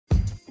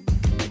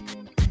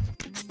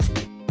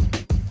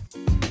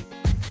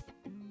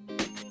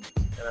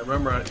And I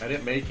remember I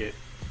didn't make it,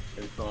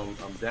 and so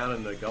I'm down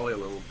in the gully a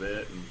little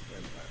bit, and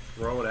I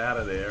throw it out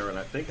of there, and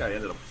I think I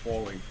ended up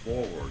falling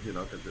forward,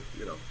 because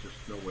just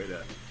no way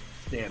to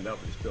stand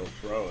up and still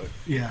throw it.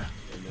 Yeah.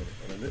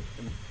 And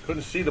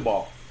couldn't see the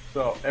ball.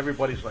 So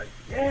everybody's like,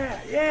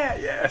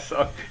 yeah.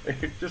 So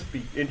it'd just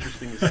be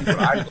interesting to see what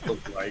I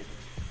look like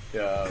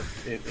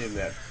in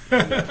that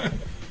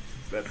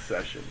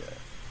session. Yeah.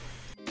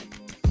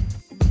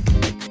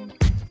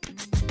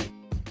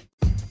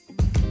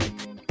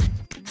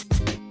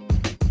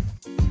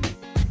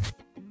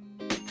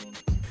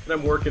 And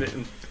I'm working it,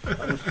 and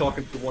I was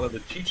talking to one of the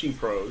teaching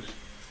pros,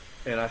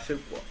 and I said,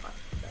 well,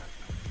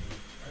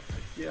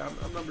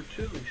 I'm number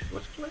 2. He said,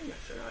 what's playing?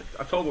 I said,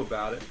 I told him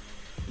about it.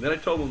 And then I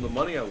told him the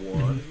money I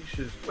won. He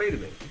says, wait a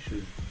minute. He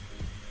says,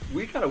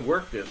 we got to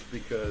work this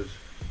because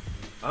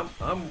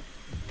I'm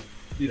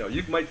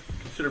you might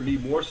consider me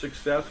more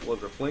successful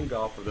as a fling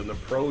golfer than the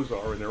pros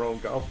are in their own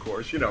golf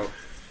course,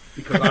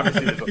 because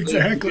obviously there's a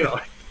exactly.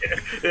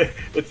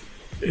 It's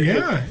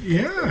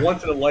yeah.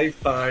 once in a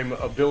lifetime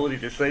ability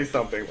to say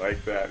something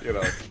like that,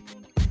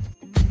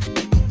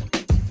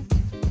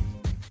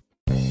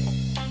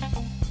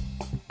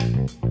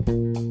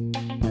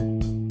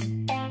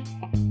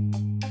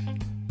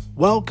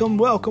 Welcome.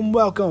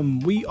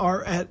 We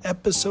are at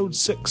episode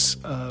 6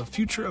 of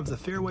Future of the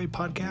Fairway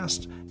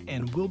podcast,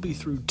 and we'll be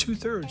through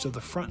 2/3 of the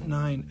front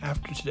 9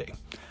 after today.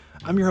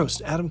 I'm your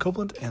host, Adam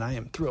Copeland, and I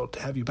am thrilled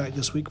to have you back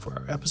this week for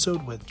our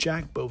episode with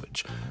Jack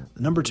Bovich,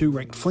 the number 2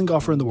 ranked fling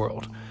golfer in the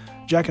world.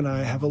 Jack and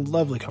I have a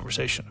lovely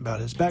conversation about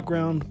his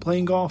background,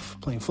 playing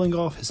fling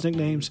golf, his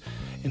nicknames,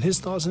 and his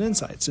thoughts and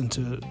insights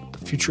into the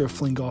future of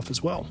fling golf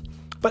as well.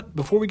 But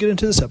before we get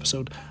into this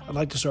episode, I'd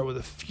like to start with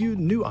a few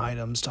new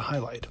items to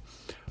highlight.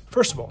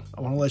 First of all,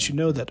 I want to let you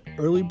know that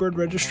early bird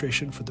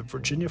registration for the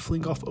Virginia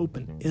Fling Golf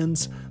Open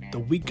ends the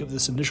week of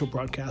this initial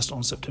broadcast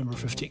on September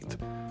 15th.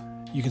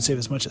 You can save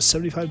as much as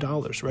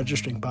 $75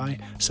 registering by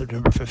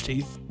September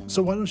 15th,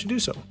 so why don't you do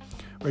so?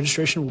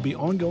 Registration will be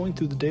ongoing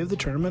through the day of the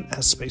tournament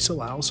as space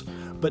allows,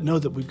 but know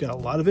that we've got a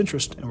lot of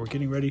interest and we're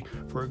getting ready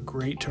for a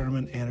great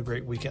tournament and a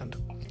great weekend.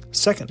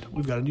 Second,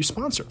 we've got a new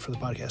sponsor for the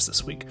podcast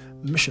this week,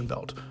 Mission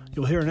Belt.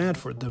 You'll hear an ad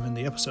for them in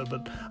the episode,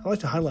 but I like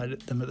to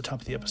highlight them at the top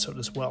of the episode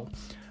as well.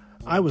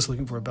 I was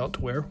looking for a belt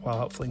to wear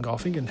while out fling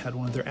golfing and had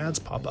one of their ads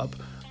pop up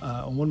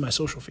on one of my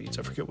social feeds.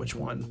 I forget which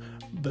one,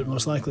 but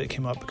most likely it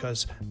came up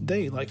because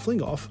they, like fling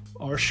golf,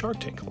 are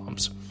Shark Tank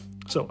alums.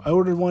 So I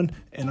ordered one,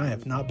 and I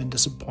have not been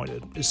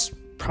disappointed. It's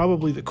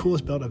probably the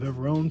coolest belt I've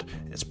ever owned.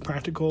 It's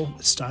practical,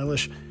 it's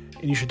stylish,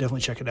 and you should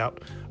definitely check it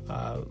out.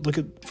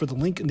 Look for the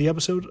link in the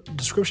episode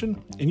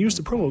description and use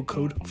the promo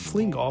code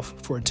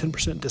FLINGOLF for a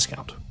 10%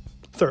 discount.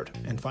 Third,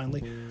 and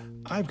finally,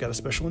 I've got a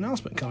special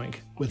announcement coming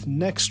with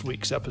next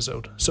week's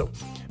episode. So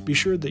be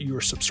sure that you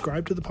are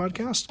subscribed to the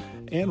podcast,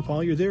 and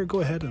while you're there,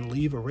 go ahead and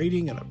leave a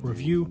rating and a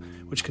review,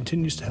 which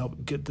continues to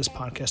help get this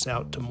podcast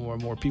out to more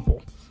and more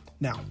people.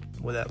 Now,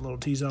 with that little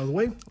tease out of the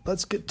way,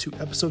 let's get to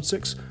episode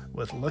 6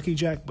 with Lucky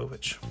Jack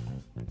Bovich.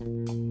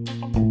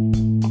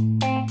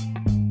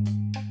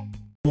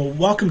 Well,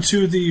 welcome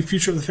to the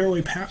Future of the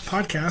Fairway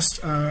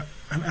podcast.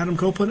 I'm Adam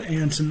Copeland,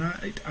 and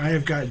tonight I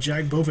have got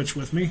Jack Bovich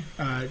with me.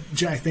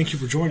 Jack, thank you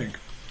for joining.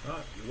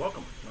 You're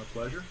welcome. My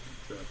pleasure.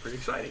 It's pretty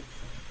exciting.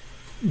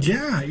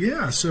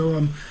 Yeah.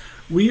 So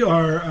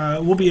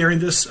we'll be airing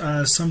this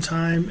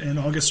sometime in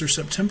August or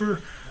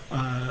September.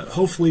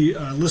 Hopefully,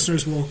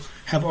 listeners will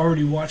have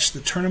already watched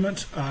the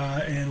tournament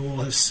and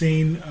will have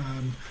seen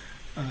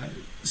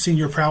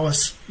your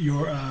prowess,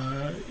 your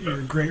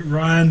great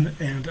run,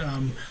 and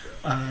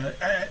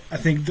I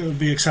think they'll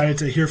be excited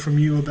to hear from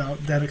you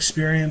about that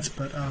experience.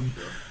 But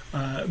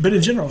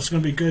in general, it's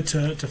going to be good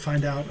to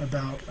find out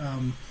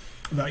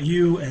about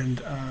you,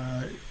 and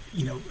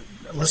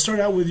let's start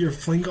out with your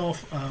fling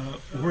golf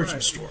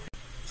origin story.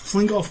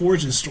 Fling golf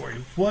origin story.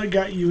 What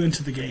got you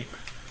into the game?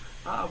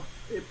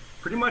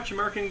 Pretty much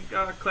American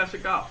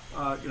classic golf.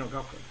 Golf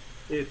club.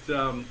 It's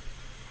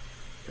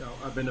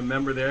I've been a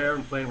member there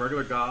and playing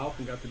regular golf,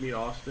 and got to meet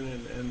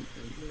Austin and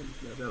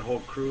that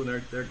whole crew,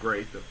 and they're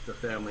great. The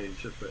family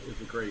is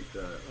a great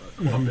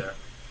club there.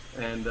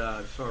 And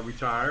so I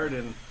retired,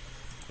 and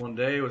one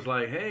day it was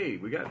like, hey,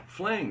 we got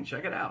fling,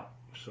 check it out.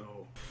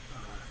 So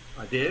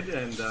I did,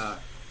 and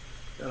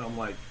I'm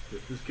like,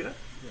 this is good.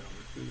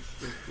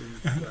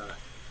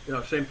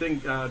 Same thing.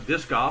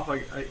 Disc golf.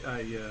 I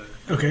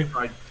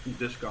tried some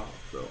disc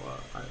golf. So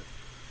I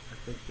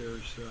think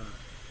there's,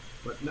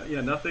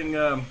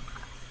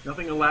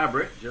 nothing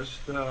elaborate. Just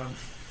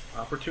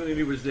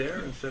opportunity was there,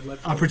 and said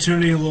let's.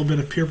 Opportunity, a little bit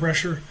of peer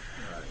pressure.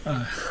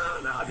 Right.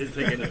 No, I didn't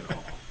take it at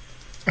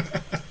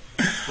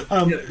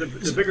all.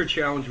 The bigger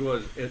challenge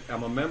was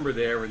I'm a member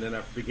there, and then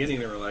at the beginning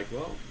they were like,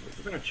 well,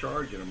 we're going to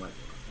charge you. And I'm like,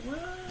 what?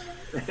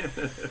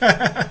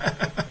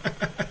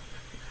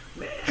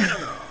 Man,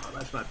 no,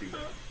 that's not too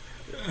bad.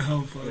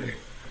 How funny.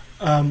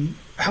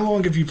 How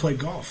long have you played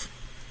golf?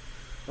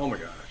 Oh my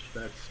gosh,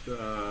 that's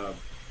that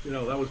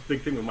was a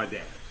big thing with my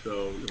dad.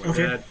 So my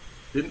dad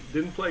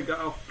didn't play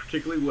golf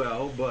particularly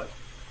well, but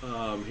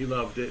he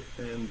loved it,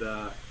 and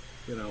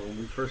when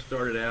we first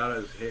started out,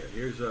 as hey,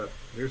 here's a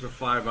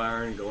 5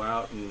 iron, go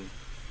out and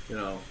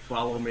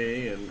follow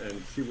me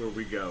and see where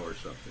we go or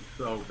something.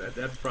 So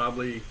that's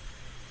probably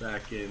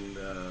back in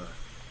when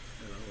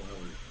I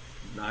was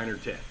 9 or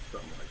 10,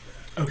 something like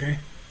that. Okay.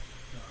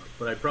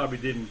 But I probably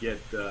didn't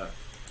get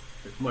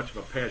as much of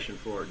a passion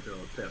for it until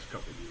the past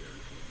couple of years.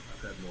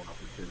 I've had more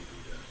opportunity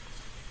to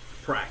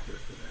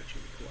practice and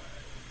actually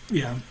play.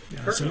 Yeah.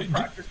 Personal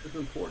practice is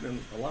important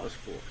in a lot of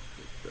sports.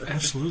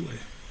 Absolutely.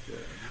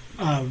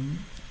 Yeah.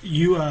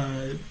 You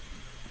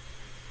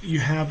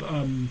have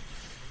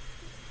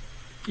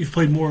you've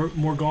played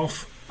more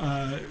golf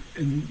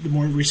in the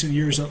more recent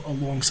years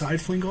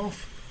alongside fling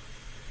golf.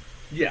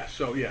 Yeah.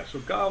 So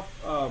golf.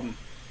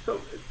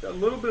 So a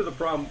little bit of the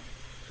problem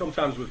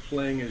sometimes with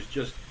fling is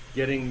just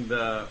getting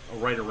the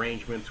right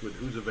arrangements with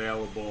who's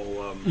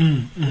available.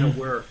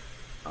 Where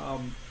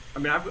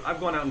I've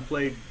gone out and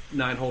played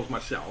 9 holes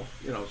myself.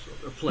 So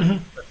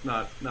fling that's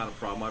not a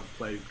problem. I've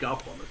played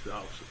golf by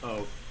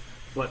myself.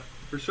 But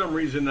for some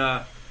reason,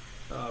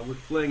 with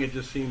fling, it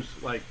just seems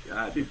like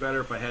it'd be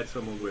better if I had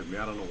someone with me.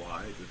 I don't know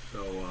why.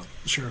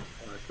 Sure.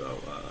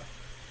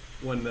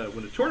 When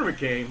the tournament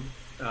came,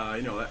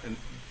 and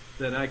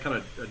then I kind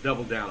of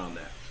doubled down on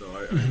that. So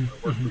I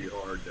worked pretty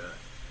hard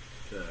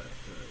to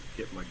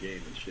get my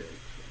game in shape.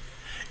 So.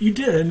 You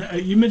did.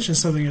 And, you mentioned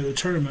something at the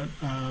tournament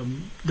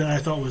that I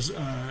thought was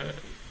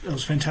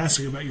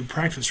fantastic about your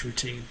practice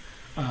routine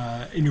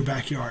in your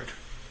backyard.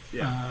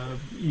 Yeah.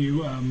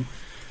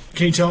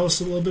 Can you tell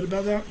us a little bit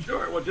about that?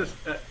 Sure. Well, just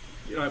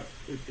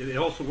it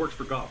also works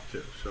for golf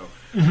too. So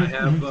I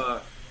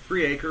have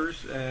 3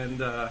 acres, and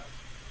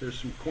there's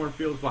some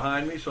cornfields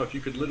behind me. So if you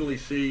could literally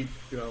see,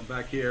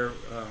 back here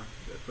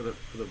for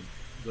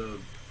the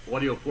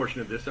audio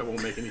portion of this, that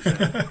won't make any sense.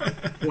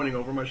 Pointing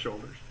over my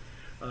shoulders.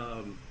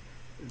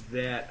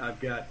 That I've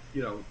got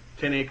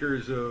 10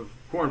 acres of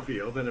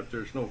cornfield, and if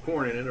there's no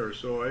corn in it or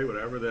soy,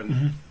 whatever,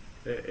 then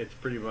it's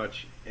pretty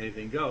much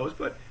anything goes.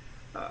 But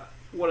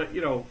what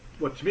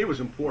to me was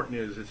important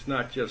is it's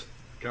not just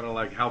kind of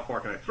like how far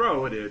can I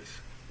throw it. It's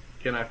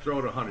can I throw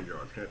it 100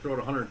 yards? Can I throw it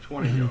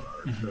 120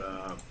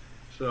 yards?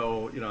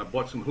 So I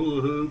bought some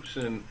hula hoops,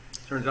 and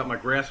turns out my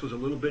grass was a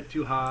little bit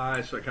too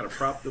high, so I kind of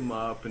propped them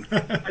up, and I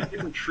had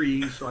different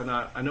trees. So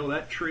I know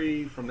that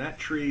tree from that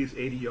tree is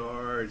 80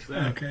 yards.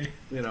 Okay.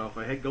 If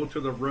I go to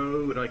the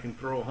road, I can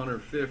throw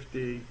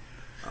 150.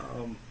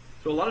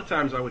 So a lot of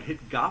times I would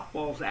hit golf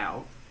balls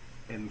out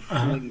and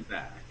fling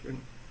back.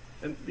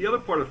 And the other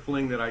part of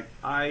fling that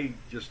I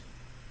just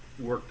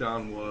worked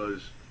on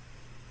was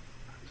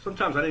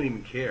sometimes I didn't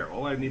even care.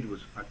 All I needed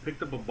was I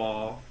picked up a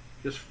ball,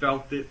 just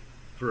felt it,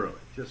 threw it.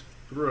 Just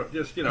threw it.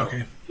 Just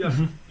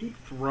keep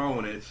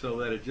throwing it so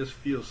that it just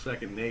feels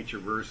second nature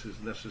versus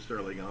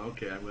necessarily going,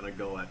 okay, I'm going to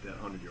go at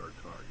that 100-yard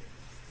target.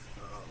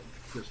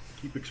 Just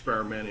keep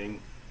experimenting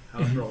how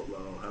to throw it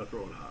low, how to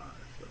throw it high.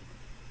 So.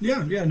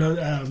 Yeah, no,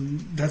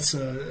 that's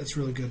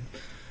really good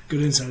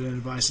insight and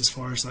advice as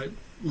far as like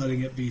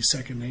letting it be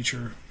second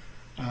nature,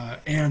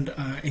 and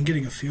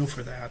getting a feel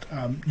for that.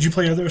 Did you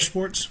play other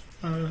sports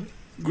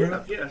growing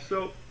up? Yeah.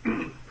 So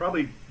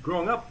probably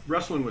growing up,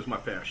 wrestling was my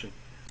passion.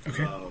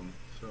 Okay.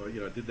 So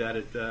I did that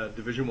at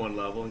Division I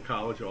level in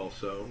college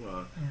also.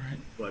 All right.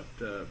 But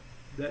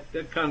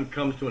that kind of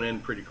comes to an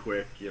end pretty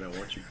quick.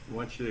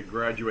 Once you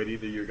graduate,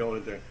 either you're going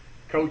into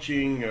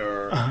coaching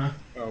or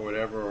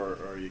whatever,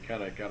 or you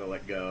kind of got to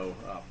let go.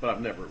 But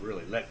I've never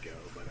really let go.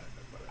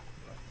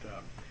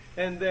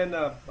 And then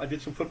I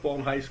did some football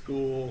in high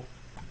school.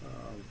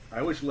 I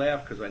always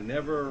laugh because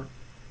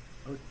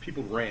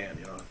people ran,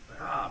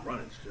 I'm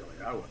running silly.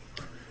 I wasn't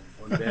running.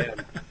 One day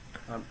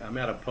I'm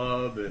at a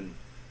pub and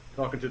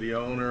talking to the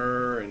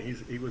owner, and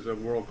he was a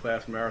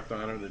world-class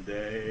marathoner in the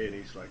day, and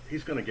he's like,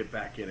 he's going to get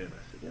back in it.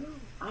 I said,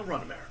 I'll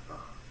run a marathon.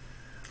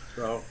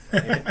 So I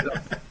ended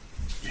up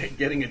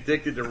getting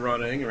addicted to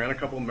running, ran a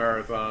couple of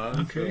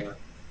marathons. Okay.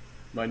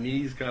 My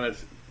knees kind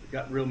of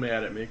got real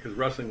mad at me because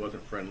wrestling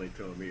wasn't friendly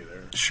to him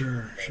either.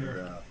 Sure.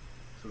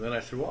 So then I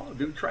said, well, I'll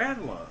do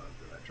triathlons.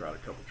 And I tried a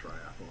couple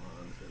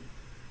triathlons.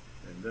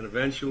 And then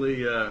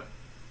eventually,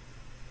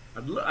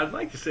 I'd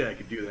like to say I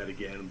could do that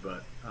again,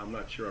 but I'm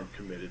not sure I'm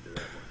committed to that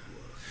one.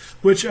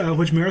 Which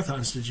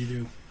marathons did you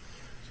do?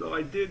 So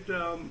I did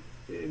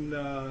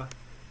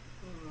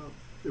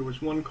there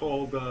was one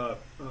called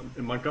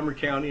in Montgomery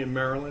County in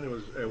Maryland.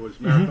 It was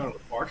Marathon of the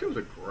Parks. It was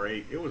a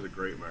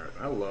great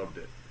marathon. I loved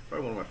it.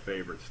 Probably one of my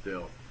favorites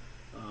still.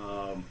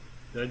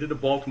 Then I did the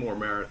Baltimore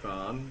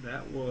Marathon.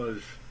 That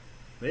was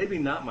maybe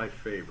not my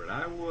favorite.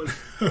 I was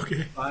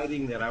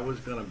deciding that I was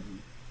going to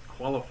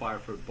qualify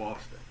for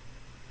Boston.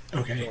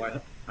 Okay.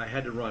 So I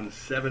had to run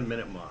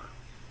 7-minute mile.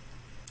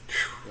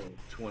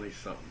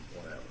 20-something,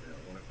 whatever.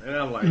 And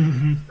I'm like,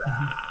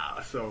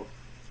 So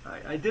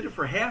I did it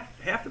for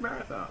half the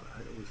marathon.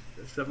 It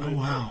was 7 minutes.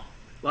 Oh, wow.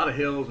 A lot of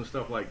hills and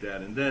stuff like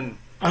that. And then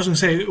I was going to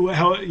say,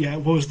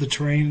 what was the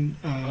terrain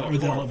or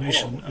the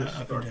elevation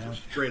up and down?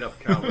 Straight up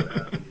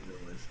cowboy.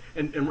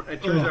 And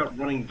it turns out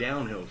running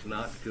downhill is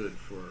not good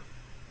for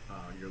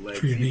your legs.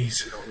 For your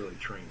knees. You don't really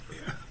train for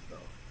that.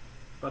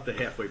 about the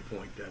halfway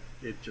point that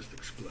it just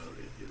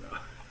exploded.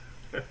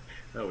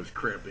 I was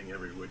cramping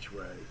every which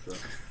way. So,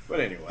 but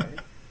anyway,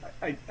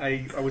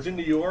 I was in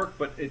New York,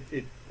 but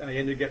I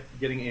ended up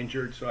getting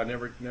injured, so I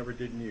never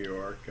did New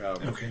York.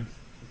 Okay.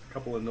 A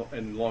couple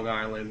in Long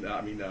Island.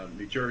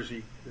 New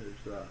Jersey.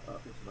 There's a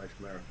nice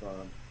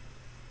marathon.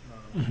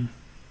 Mm-hmm.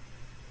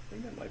 I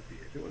think that might be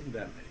it. It wasn't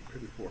that many,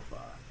 maybe 4 or 5.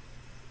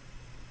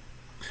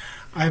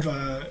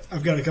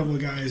 I've got a couple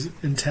of guys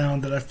in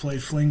town that I've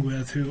played fling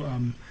with who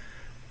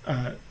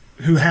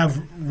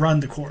have run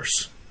the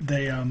course.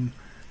 They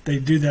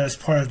do that as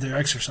part of their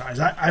exercise.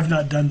 I've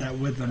not done that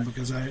with them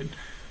because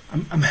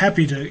I'm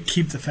happy to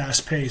keep the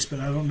fast pace, but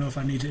I don't know if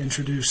I need to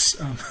introduce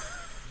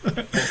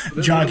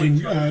jogging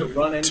to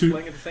run and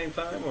fling at the same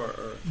time, or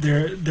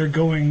they're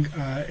going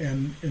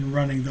and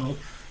running. They'll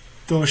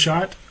throw a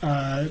shot,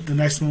 the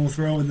next one will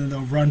throw, and then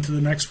they'll run to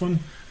the next one,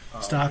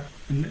 stop,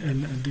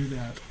 and do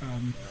that.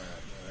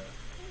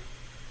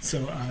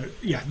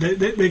 Yeah,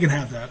 they can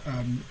have that.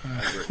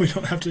 We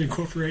don't have to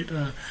incorporate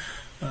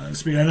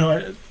speed. I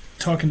know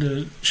talking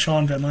to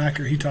Sean Van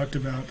Lacker, he talked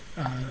about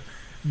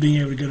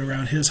being able to get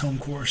around his home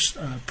course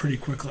pretty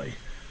quickly.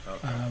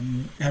 Okay.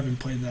 Having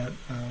played that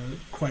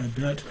quite a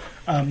bit.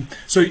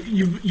 So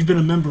you've been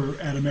a member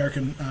at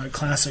American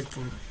Classic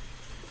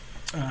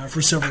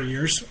for several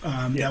years.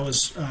 That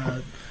was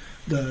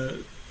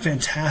the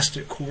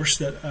fantastic course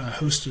that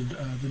hosted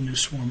the New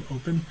Swarm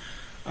Open.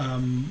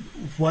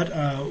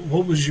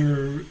 What was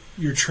your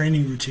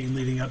training routine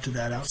leading up to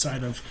that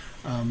outside of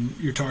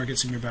your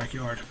targets in your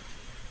backyard?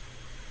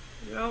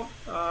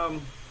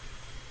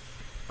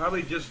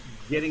 Probably just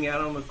getting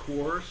out on the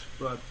course,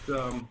 but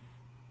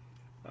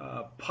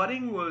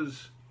putting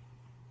was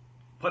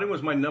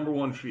my number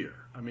one fear.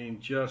 I mean,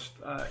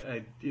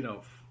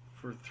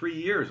 for 3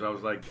 years I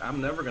was like,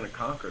 I'm never going to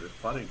conquer this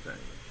putting thing.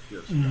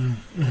 It's just,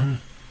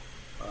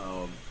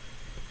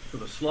 so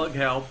the slug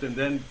helped, and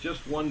then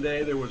just one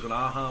day there was an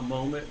aha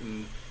moment,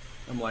 and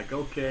I'm like,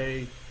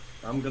 okay,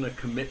 I'm going to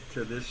commit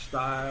to this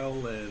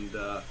style, and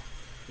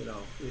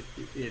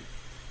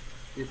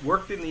it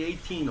worked in the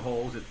 18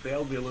 holes. It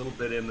failed me a little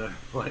bit in the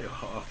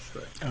playoffs.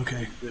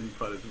 Okay. Didn't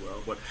putt as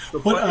well, but the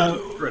putt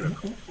was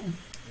critical.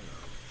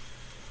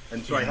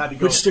 And so I had to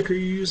go. Which stick are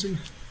you using?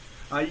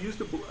 I used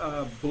a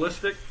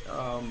ballistic,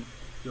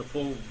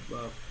 full,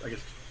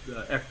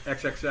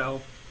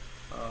 XXL.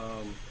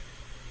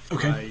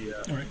 Okay.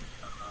 All right.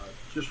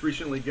 Just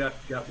recently got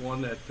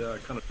one that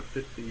kind of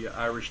fit the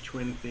Irish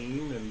twin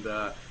theme, and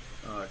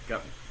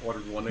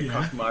ordered one that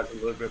customized a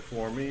little bit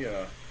for me,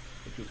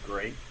 which was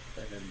great.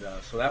 And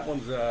so that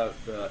one's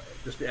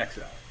just the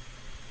XL.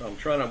 So I'm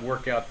trying to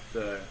work out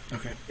the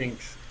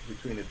kinks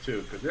between the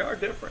two because they are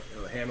different.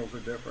 The handles are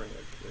different.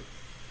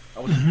 I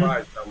was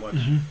surprised how much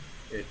you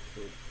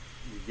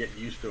get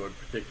used to a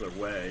particular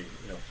way,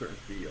 certain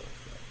feels.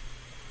 So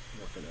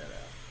I'm working that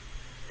out.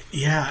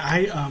 Yeah,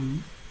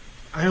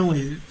 I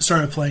only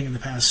started playing in the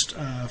past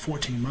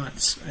 14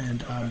 months,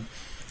 and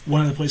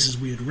one of the places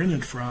we had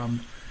rented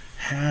from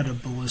had a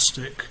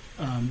ballistic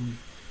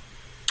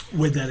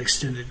with that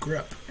extended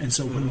grip, and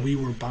so when we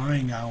were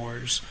buying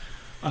ours,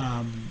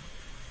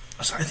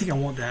 so I think I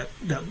want that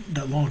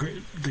longer,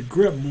 the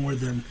grip more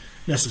than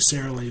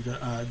necessarily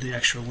the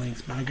extra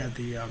length. But I got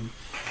the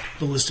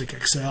ballistic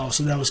XL,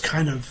 so that was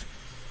kind of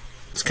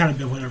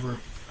been whatever.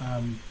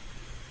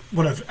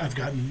 What I've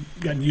gotten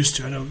used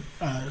to. I know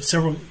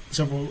several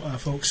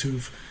folks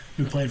who've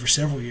been playing for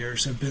several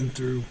years have been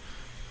through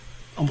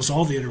almost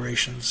all the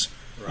iterations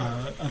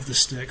of the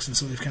sticks, and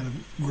so they've kind of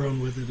grown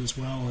with it as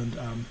well,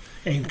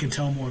 and can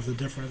tell more of the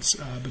difference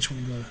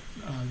between the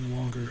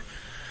longer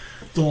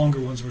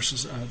ones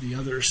versus the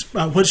others.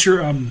 What's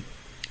your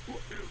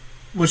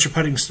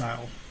putting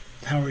style?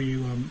 How are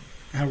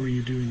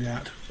you doing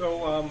that?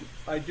 So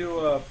I do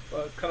a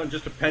kind of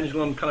just a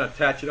pendulum, kind of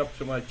attach it up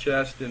to my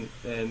chest and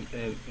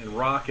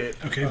rock it.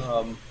 Okay.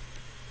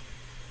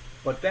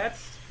 But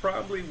that's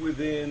probably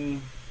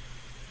within,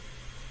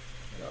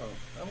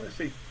 I'm going to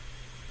say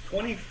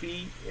 20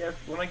 feet.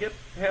 When I get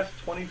past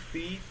 20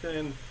 feet,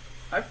 then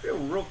I feel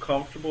real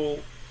comfortable.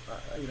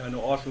 I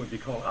know Austin would be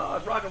calling,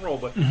 it's rock and roll,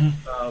 but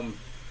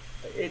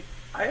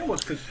I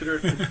almost consider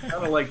it kind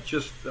of like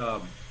just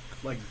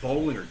like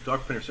bowling or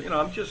duck pin or something.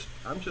 I'm just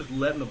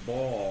letting the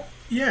ball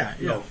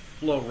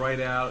flow right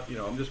out.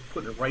 I'm just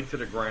putting it right to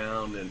the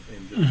ground and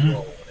just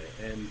rolling it.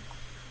 And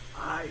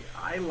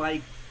I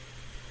like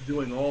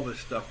doing all this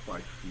stuff by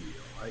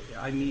feel.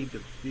 I need to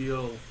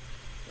feel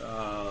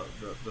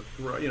the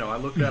throw. I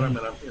looked at him,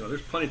 and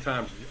there's plenty of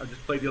times. I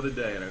just played the other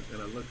day, and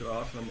I looked at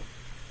Austin.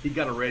 He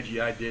got a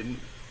Reggie, I didn't,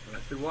 and I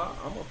said, "Well,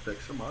 I'm gonna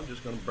fix him. I'm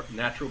just gonna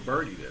natural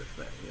birdie this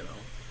thing."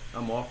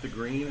 I'm off the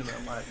green, and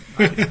I'm like,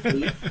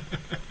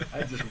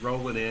 I just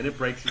roll it in. It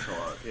breaks his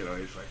heart. He's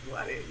like,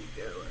 "What are you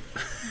doing?"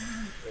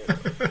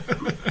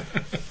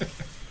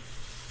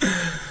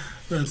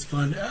 That's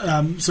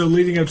fun. So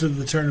leading up to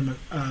the tournament,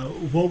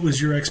 what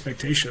was your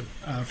expectation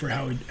for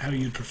how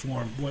you'd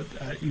perform? What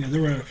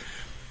there were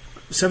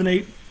 7,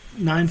 8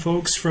 9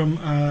 folks from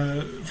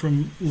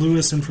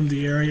Lewis and from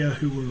the area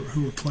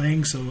who were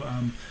playing. So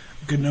a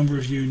good number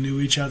of you knew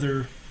each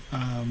other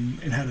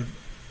and had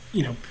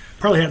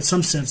probably had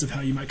some sense of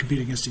how you might compete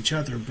against each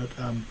other. But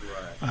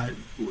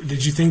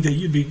did you think that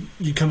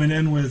you'd coming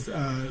in with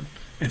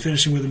and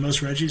finishing with the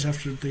most Reggies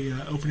after the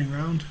opening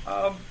round?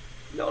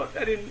 No,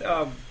 I didn't.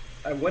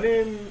 I went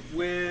in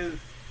with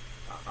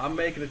I'm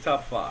making the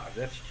top 5.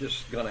 That's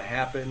just going to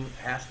happen.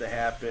 Has to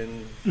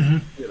happen.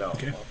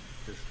 Okay.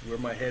 Just where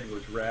my head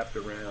was wrapped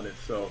around it.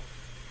 So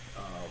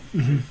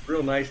it was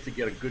real nice to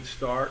get a good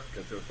start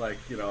because it was like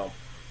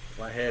if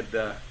I had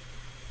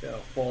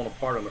fallen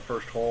apart on the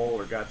first hole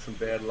or got some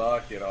bad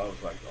luck, I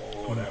was like,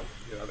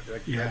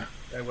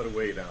 that would have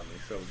weighed on me.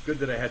 So it was good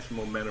that I had some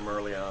momentum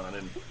early on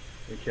and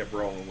kept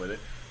rolling with it.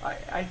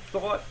 I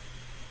thought,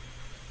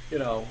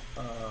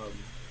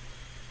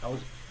 I was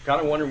kind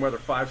of wondering whether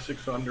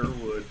 5-6 under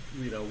would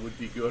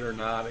be good or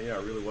not. I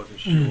really wasn't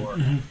sure.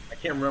 I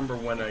can't remember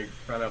when I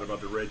found out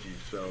about the Reggies.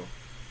 So,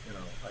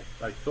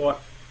 I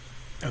thought,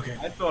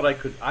 I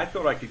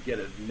could get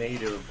a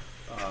native,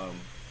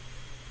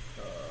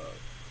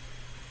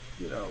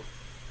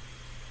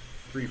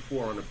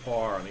 3-4 under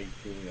par on 18.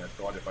 I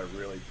thought if I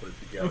really put it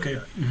together. Okay.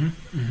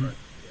 But,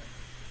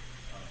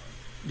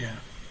 yeah.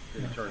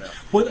 Didn't turn out.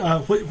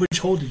 Which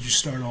hole did you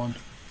start on?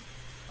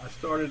 I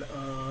started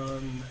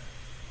on.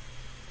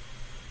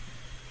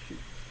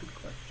 Good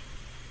question.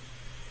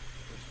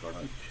 Did I start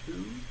on 2?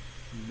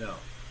 No,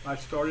 I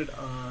started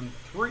on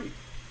 3.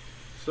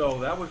 So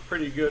that was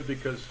pretty good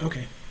because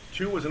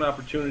 2 was an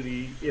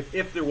opportunity.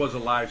 If there was a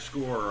live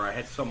score or I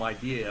had some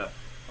idea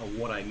of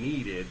what I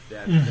needed,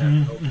 that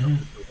opened up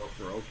the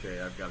door for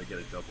I've got to get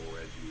a double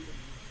Reggie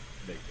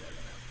and make that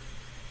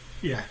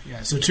happen.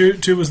 Yeah. So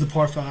 2 was the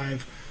par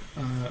 5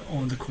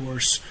 on the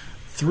course.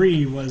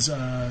 3 was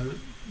the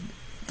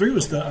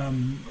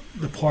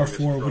par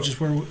 4, which is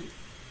where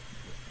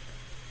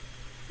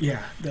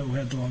that we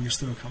had the longest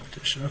throw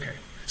competition. Okay,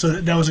 so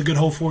that was a good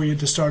hole for you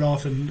to start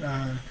off and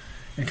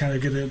kind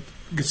of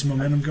get some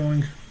momentum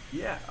going.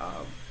 Yeah,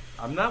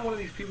 I'm not one of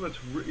these people that's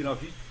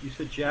if you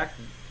said, Jack,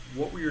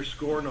 what were your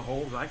score in the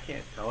holes? I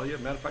can't tell you.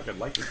 Matter of fact, I'd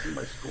like to see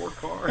my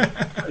scorecard.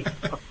 I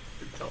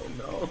don't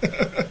know.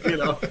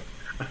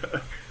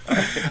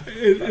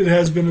 It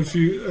has been a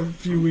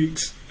few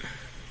weeks.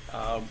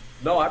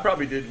 No, I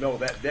probably didn't know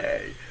that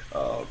day.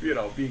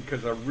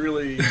 Because I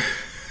really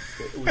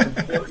it was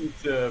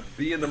important to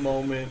be in the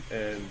moment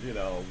and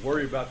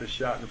worry about the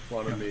shot in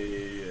front of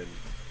me, and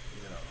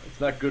it's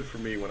not good for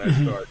me when I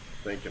start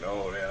thinking,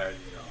 I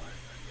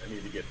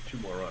need to get 2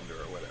 more under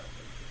or whatever.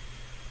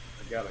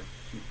 I gotta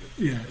keep it.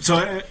 Yeah.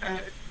 So,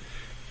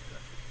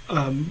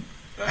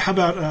 how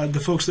about the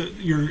folks that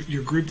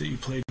your group that you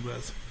played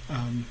with?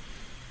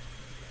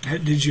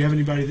 Did you have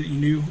anybody that you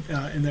knew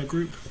in that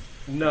group?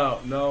 No,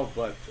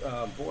 but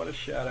what a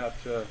shout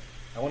out to.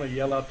 I want to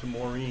yell out to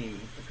Maureen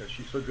because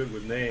she's so good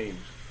with names.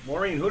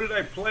 Maureen, who did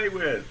I play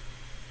with?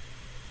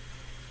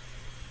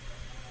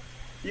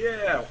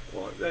 Yeah,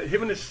 well,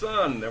 him and his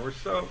son. They were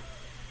so.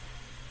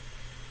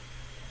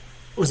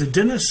 Was it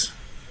Dennis?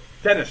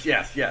 Dennis,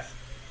 yes.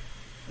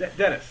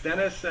 Dennis,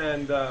 and his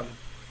son,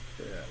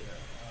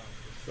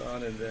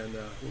 and then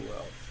who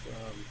else?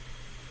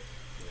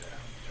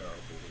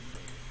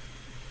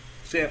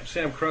 Terrible.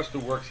 Sam Cruster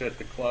works at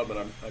the club, and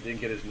I didn't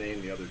get his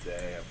name the other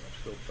day. I'm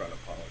still trying to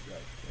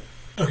apologize.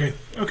 Okay.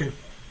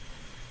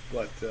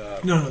 But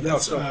no,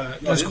 that's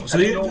cool. So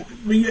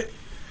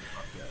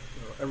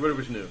everybody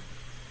was new,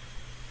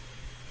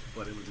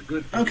 but it was a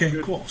good.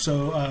 Cool.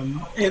 So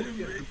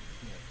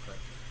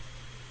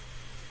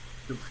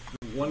the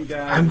one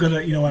guy. I'm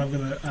gonna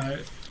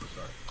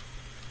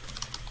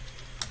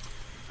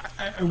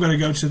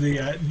go to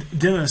the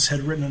Dennis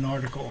had written an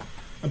article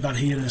about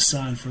he and his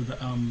son for the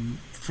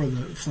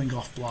Fling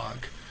Golf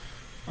blog,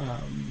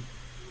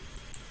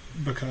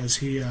 because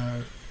he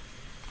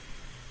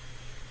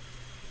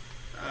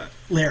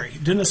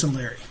Dennis and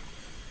Larry.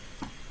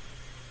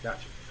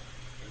 Gotcha.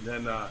 And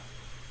then the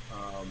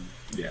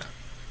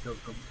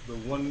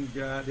one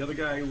guy, the other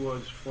guy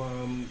was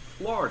from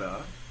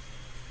Florida,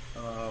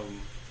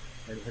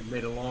 and had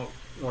made he was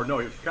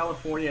from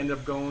California, ended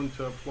up going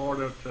to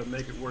Florida to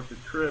make it worth the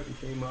trip, and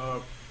came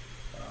up.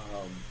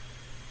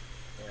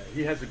 And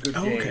he has a good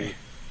game,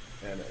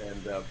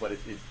 but it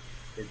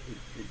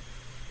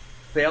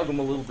failed him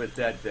a little bit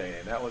that day,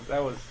 and that was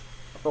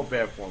I felt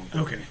bad for him.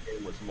 Okay, his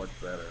game was much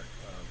better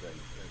than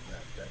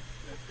that day.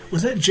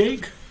 Was that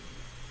Jake?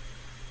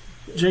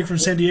 Jake from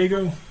San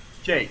Diego?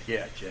 Jake,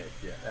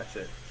 that's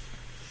it.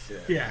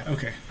 Yeah.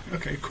 Okay.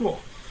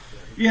 Cool.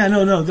 Yeah.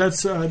 No.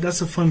 That's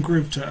a fun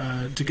group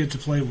to get to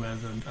play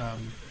with and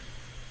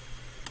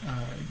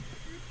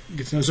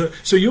get to know.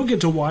 So you'll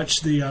get to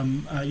watch the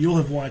you'll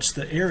have watched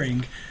the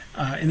airing,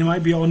 and it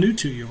might be all new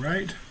to you,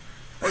 right?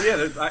 Oh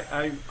yeah.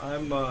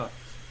 I'm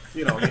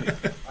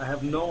I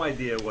have no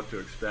idea what to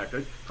expect.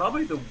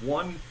 Probably the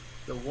one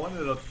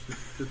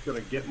that's going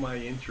to get my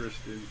interest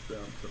is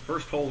the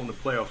first hole in the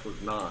playoffs was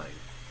 9.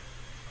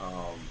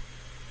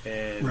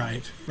 And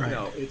right.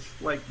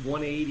 it's like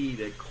 180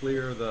 to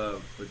clear the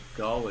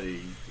gully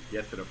to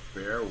get to the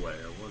fairway.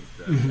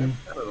 That's kind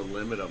of the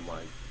limit of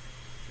my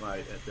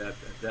at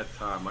that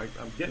time.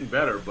 I'm getting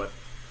better, but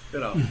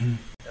and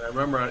I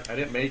remember I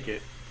didn't make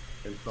it,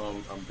 and so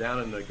I'm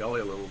down in the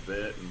gully a little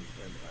bit, and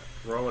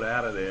I throw it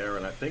out of there,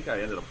 and I think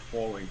I ended up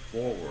falling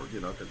forward,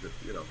 because just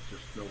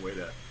no way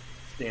to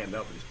stand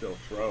up and still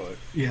throw it.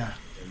 Yeah.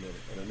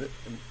 And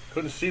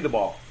couldn't see the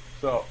ball.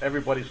 So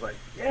everybody's like,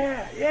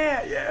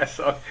 yeah.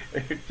 So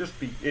it'd just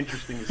be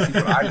interesting to see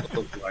what I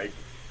look like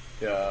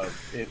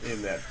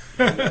in that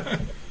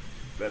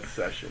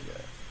session.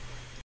 Yeah.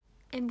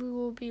 And we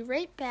will be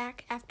right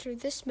back after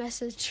this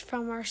message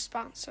from our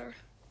sponsor.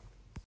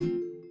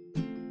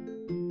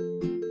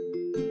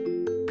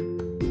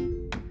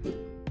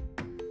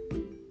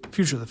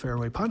 Future of the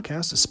Fairway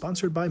podcast is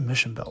sponsored by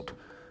Mission Belt.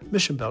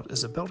 Mission Belt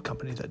is a belt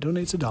company that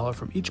donates $1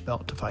 from each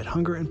belt to fight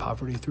hunger and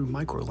poverty through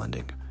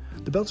micro-lending.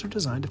 The belts are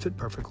designed to fit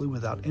perfectly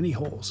without any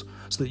holes,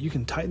 so that you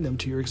can tighten them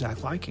to your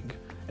exact liking.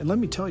 And let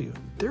me tell you,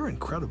 they're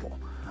incredible.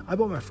 I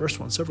bought my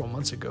first one several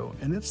months ago,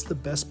 and it's the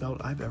best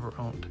belt I've ever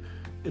owned.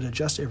 It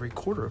adjusts every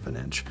quarter of an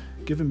inch,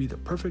 giving me the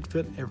perfect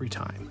fit every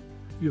time.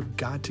 You have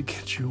got to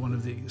get you one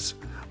of these.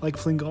 Like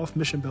Fling Golf,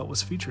 Mission Belt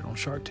was featured on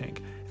Shark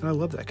Tank, and I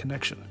love that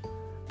connection.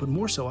 But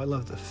more so, I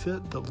love the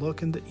fit, the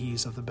look, and the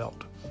ease of the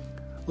belt.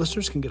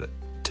 Listeners can get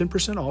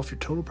 10% off your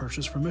total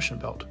purchase for Mission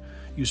Belt.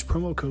 Use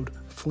promo code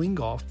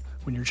FLINGGOLF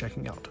when you're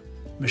checking out.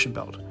 Mission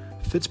Belt.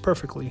 Fits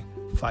perfectly,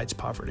 fights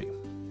poverty.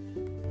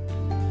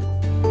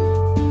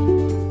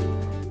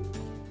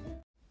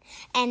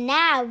 And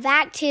now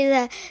back to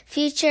the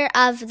Future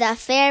of the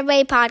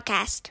Fairway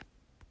podcast.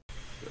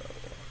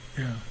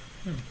 Yeah.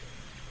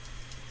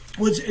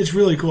 Well, it's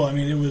really cool. I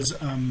mean, it was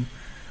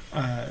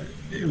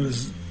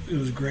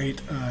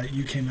great.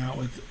 You came out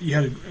you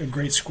had a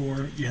great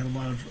score. You had a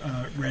lot of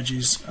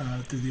Reggies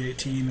through the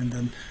 18, and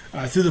then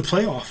through the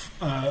playoff,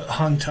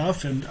 hung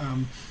tough, and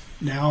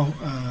now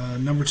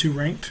number 2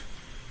 ranked.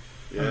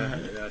 Yeah,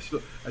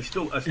 I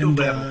still have.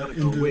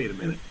 Wait a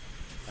minute.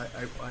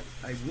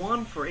 I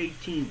won for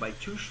 18 by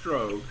 2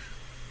 strokes,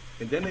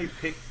 and then they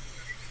picked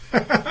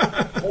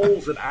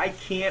holes that I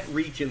can't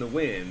reach in the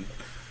wind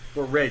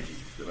for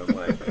Reggies, and I'm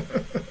like,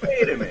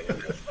 wait a minute,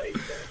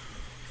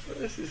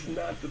 this is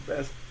not the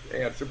best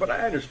answer, but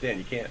I understand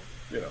you can't,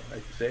 I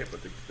hate to say it,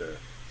 but the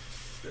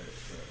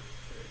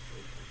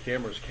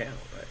cameras count,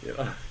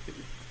 right?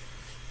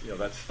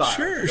 That's style.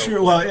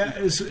 Sure. Well,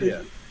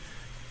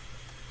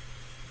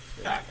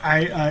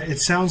 it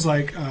sounds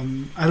like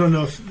I don't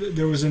know if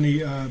there was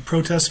any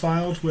protest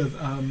filed with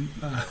no,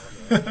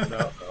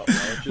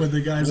 with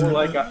the guys. More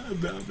like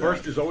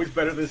first is always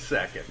better than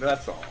second.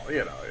 That's all,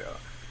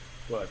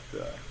 But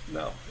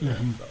no, so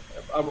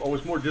I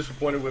was more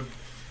disappointed with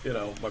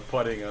my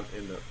putting in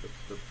the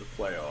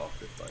playoff.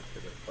 If I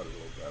could have putted a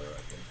little better,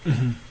 I think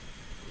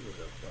it would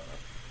have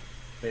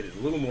made it a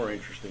little more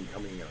interesting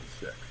coming in on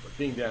 6. But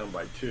being down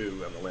by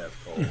 2 on the last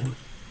hole was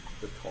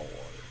the tall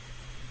water.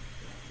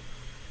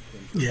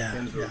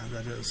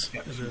 That is.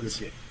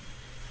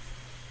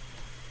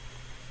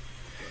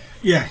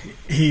 Yeah,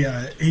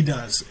 he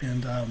does,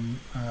 and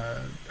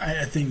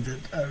I think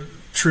that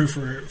true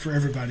for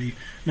everybody,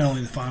 not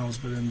only the finals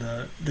but in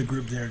the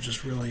group there,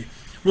 just really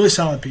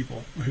solid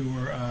people who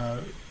were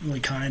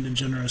really kind and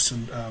generous,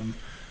 and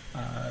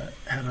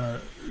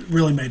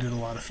really made it a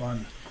lot of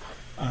fun.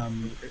 I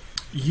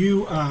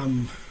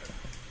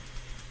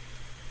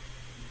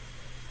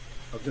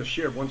was going to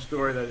share one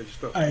story that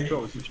I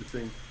thought was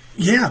interesting.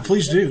 Yeah,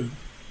 please do.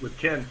 With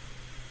Ken.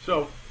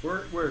 So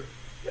we're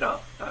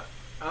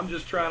I'm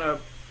just trying to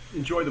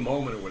enjoy the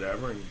moment or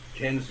whatever, and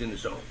Ken's in the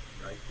zone,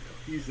 right?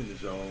 He's in the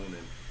zone,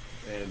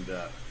 and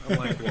I'm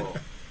like, well,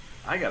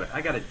 I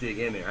gotta dig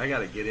in there. I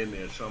gotta get in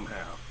there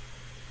somehow.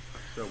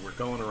 So we're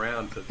going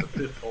around to the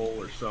 5th hole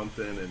or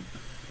something, and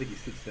I think he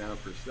sits down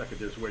for a second.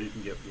 There's where you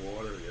can get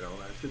water, And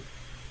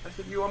I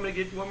said, you want me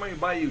to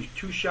buy you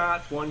 2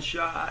 shots, 1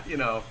 shot,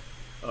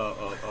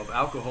 of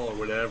alcohol or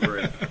whatever?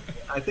 And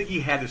I think he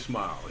had to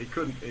smile. He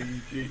couldn't.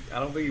 I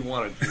don't think he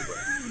wanted to, but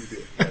he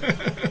did.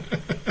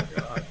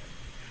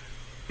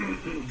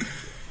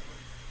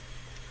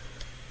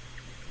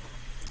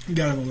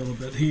 Got him a little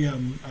bit.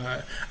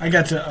 I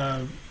got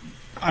to.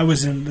 I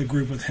was in the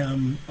group with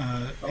him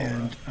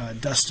and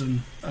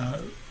Dustin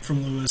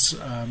from Lewis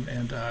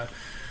and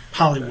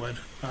Hollywood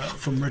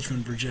from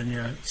Richmond,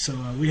 Virginia. So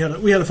we had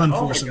a fun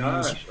foursome. It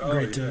was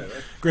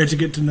great to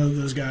get to know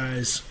those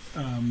guys.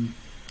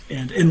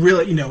 And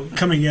really,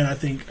 coming in, I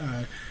think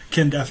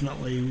Ken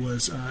definitely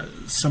was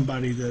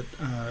somebody that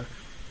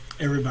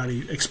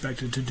everybody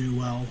expected to do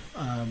well.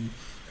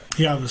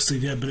 He obviously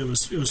did, but it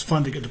was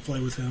fun to get to play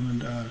with him,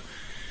 and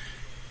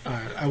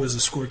I was a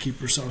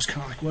scorekeeper, so I was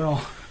kind of like,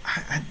 well,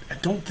 I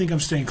don't think I'm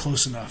staying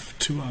close enough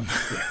to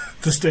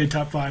to stay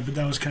top 5, but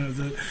that was kind of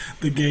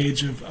the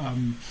gauge of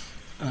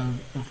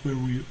where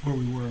we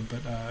were.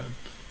 But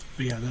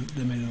yeah,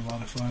 that made it a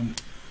lot of fun.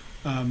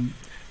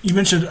 You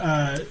mentioned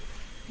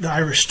the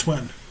Irish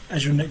Twin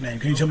as your nickname.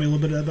 Can you tell me a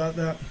little bit about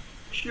that?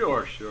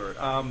 Sure.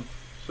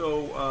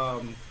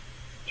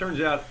 Turns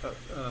out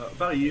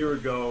about a year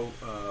ago,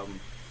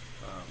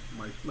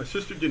 my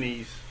sister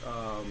Denise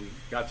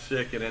got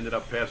sick and ended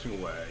up passing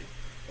away.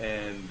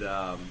 And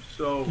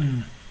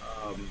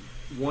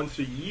once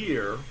a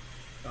year,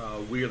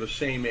 we are the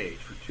same age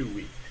for 2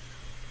 weeks.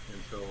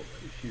 And so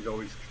she's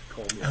always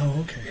called me, oh,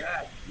 okay.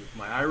 Yeah,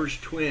 my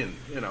Irish twin.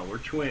 We're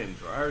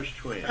twins. We're Irish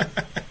twins.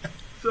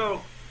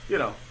 So,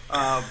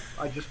 I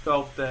just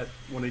felt that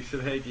when they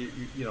said, hey,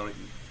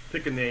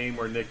 pick a name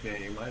or a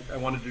nickname, I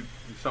wanted to do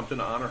something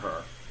to honor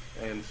her.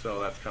 And so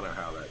that's kind of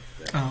how that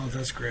oh,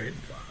 that's great.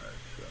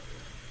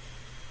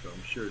 So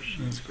I'm sure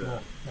she's... That's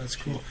cool. That's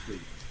cool.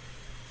 Pleased.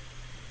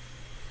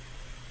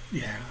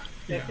 Yeah.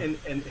 And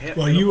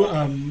well, you...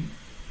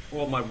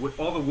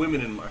 all the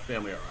women in my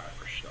family are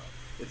Irish, so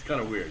it's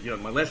kind of weird.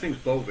 My last name's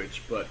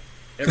Bovich, but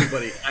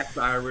everybody acts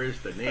Irish.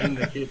 The name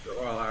the kids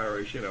are all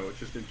Irish. It's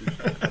just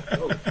interesting.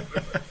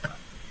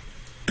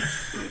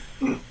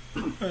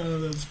 Oh,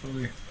 that's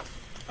funny.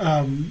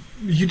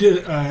 You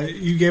did.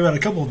 You gave out a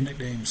couple of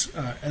nicknames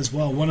as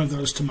well. One of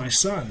those to my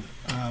son.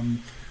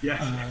 Yes.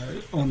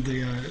 On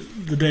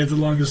the day of the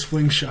longest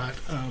fling shot,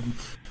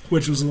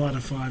 which was a lot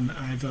of fun.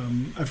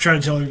 I've tried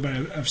to tell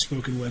everybody I've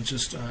spoken with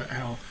just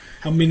how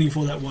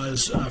meaningful that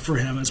was for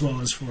him, as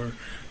well as for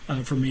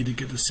me to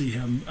get to see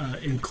him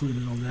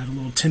included on that. A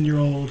little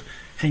 10-year-old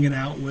hanging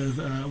out with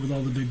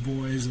all the big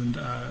boys, and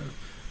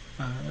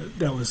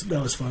that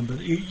was fun. But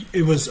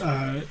it was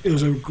a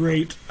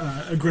great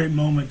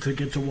moment to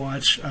get to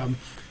watch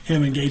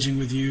him engaging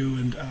with you,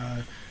 and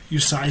you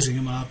sizing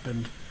him up,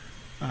 and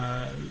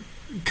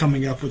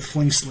coming up with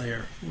Fling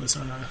Slayer was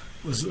a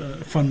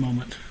fun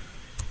moment.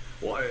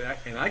 Well,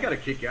 and I got a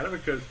kick out of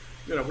it because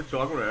we're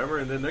talking whatever,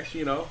 and then next thing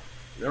you know,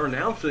 they're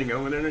announcing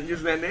them and they're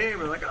using that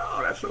name, and I'm like,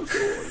 oh, that's so cool.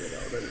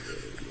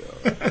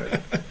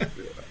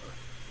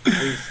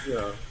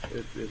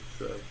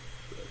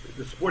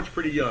 The sport's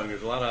pretty young.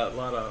 There's a lot of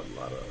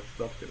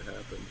stuff can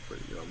happen.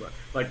 But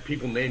like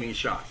people naming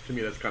shots, to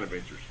me, that's kind of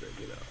interesting.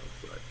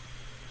 It's like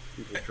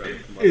people try to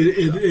come up with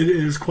shots. It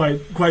is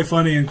quite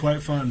funny and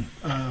quite fun.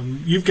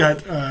 You've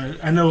got.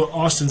 I know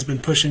Austin's been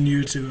pushing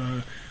you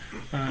to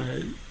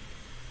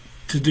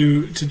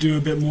do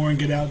a bit more and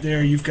get out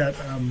there. You've got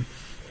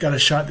a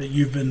shot that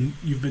you've been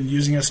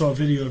using. I saw a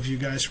video of you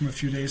guys from a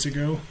few days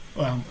ago.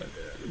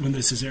 When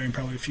this is airing,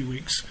 probably a few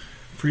weeks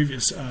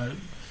previous. Tell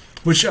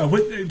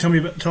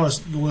us,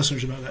 the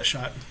listeners, about that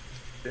shot.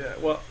 Yeah,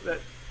 well,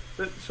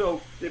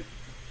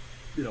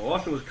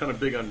 Austin was kind of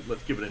big on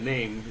let's give it a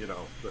name,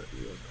 but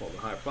it's called the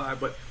high five.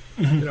 But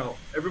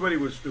everybody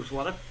there was a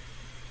lot of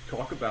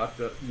talk about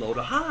the low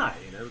to high,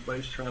 and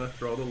everybody's trying to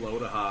throw the low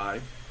to high,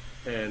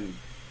 and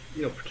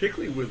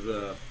particularly with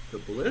the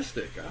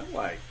ballistic, I'm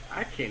like,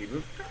 I can't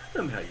even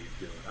fathom how you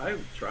do it. I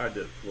tried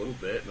it a little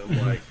bit, and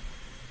I'm like,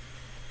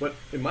 but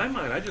in my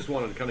mind, I just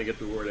wanted to kind of get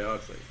the word out.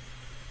 It's like,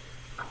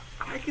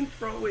 I can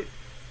throw it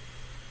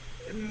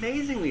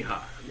amazingly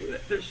high. I mean,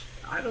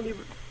 I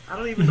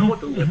don't even know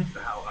what to lift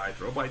how high I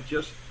throw by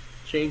just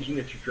changing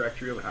the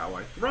trajectory of how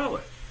I throw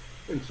it.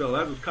 And so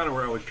that was kind of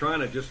where I was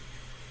trying to just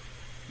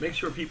make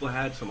sure people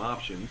had some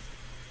options,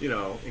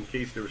 in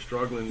case they were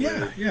struggling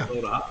with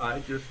low to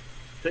high. Just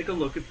take a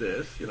look at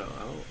this. It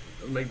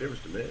doesn't make a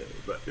difference to me.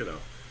 But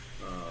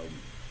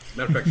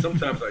matter of fact,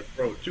 sometimes I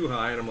throw it too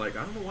high, and I'm like,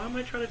 I don't know, why am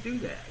I trying to do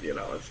that?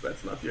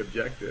 That's not the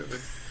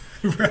objective.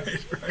 Right.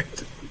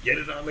 Get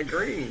it on the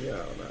green,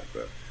 not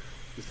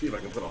to see if I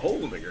can put a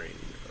hole in the green.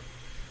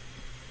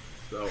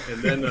 So,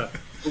 and then the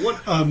one,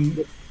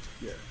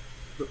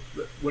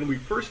 when we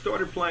first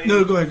started playing.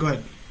 No, go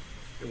ahead.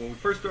 When we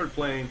first started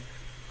playing,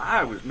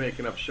 I was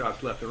making up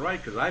shots left and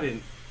right because I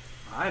didn't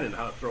know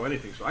how to throw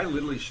anything. So I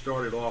literally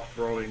started off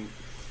throwing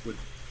with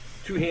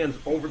two hands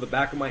over the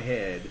back of my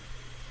head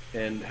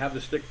and have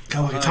the stick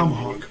kind of like a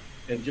tomahawk,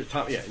 and just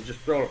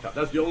throw it up top.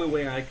 That's the only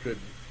way I could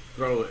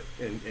throw it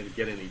and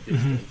get any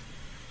distance.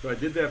 So I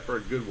did that for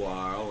a good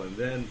while, and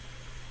then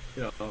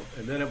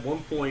at one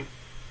point,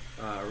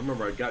 I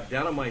remember I got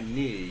down on my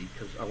knee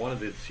because I wanted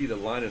to see the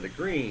line of the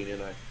green,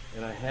 and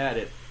I had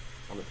it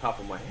on the top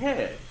of my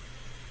head,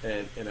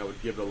 and I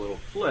would give it a little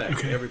flick.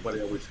 Okay.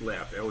 Everybody always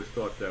laughed. I always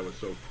thought that was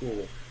so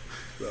cool.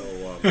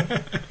 So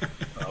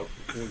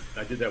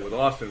I did that with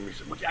Austin, and we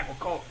said, "Well, Jack, we'll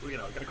call.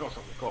 Got to call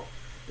something.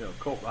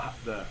 Call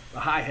the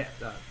high hat,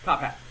 the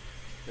top hat."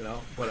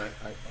 But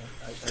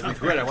I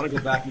regret. I want to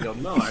go back and go,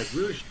 no, I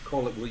really should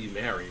call it "Will You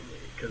Marry Me?"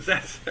 Because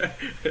that's,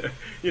 because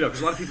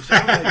a lot of people say,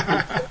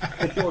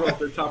 they throw it off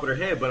the top of their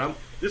head, but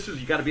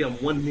you got to be on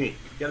one knee.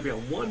 You got to be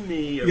on one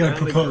knee. You got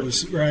to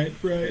propose, right,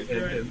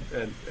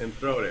 and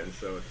throw it in.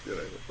 So it's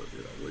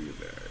 "Will you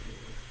marry me?"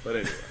 But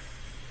anyway,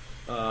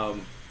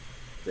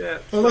 yeah.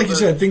 Well, like you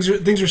said, things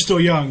are still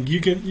young. You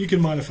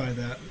can modify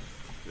that.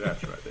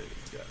 That's right.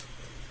 Yeah.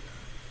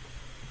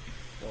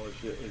 Well,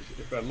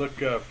 if I look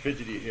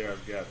fidgety here,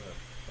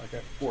 I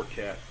got 4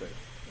 cats.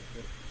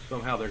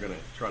 Somehow they're going to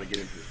try to get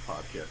into this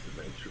podcast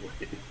eventually.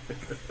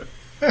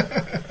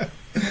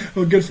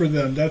 Well, good for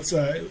them. That's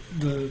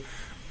the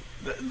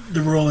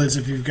the rule is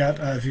if you've got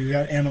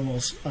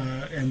animals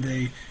and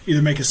they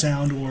either make a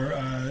sound or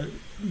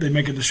they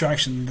make a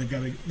distraction,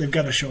 they've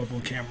got to show up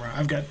on camera.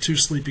 I've got 2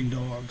 sleeping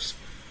dogs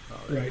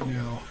right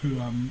now who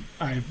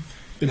I've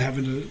been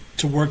having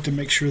to work to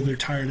make sure they're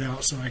tired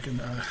out so I can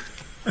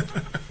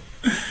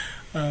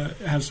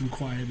have some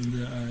quiet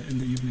in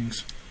the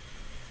evenings.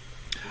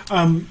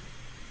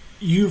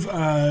 You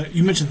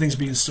mentioned things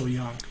being still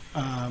young.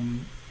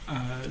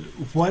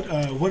 What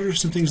are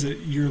some things that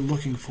you're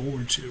looking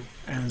forward to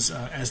as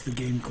the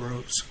game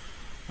grows,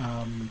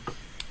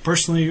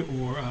 personally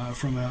or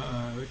from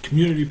a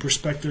community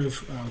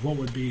perspective?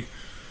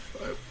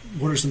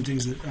 What are some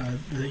things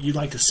that you'd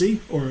like to see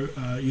or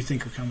you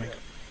think are coming?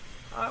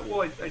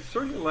 Well, I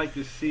certainly like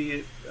to see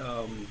it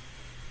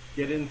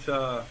get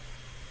into,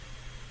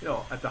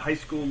 at the high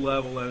school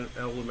level and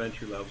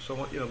elementary level. So,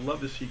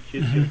 love to see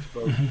kids get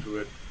exposed to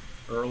it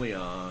early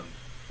on.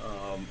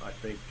 I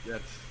think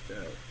that's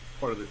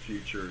part of the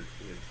future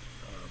is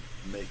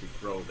to make it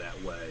grow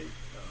that way.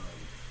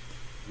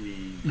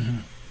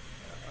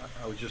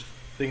 I was just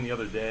thinking the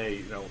other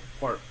day,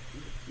 when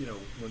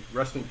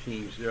wrestling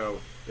teams,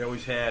 they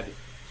always had.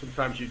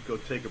 Sometimes you'd go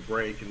take a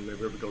break and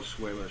maybe go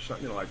swim or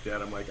something like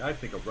that. I'm like, I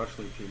think a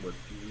wrestling team would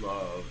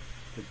love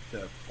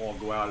to all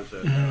go out as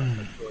a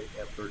joint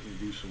effort and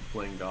do some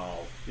fling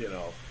golf.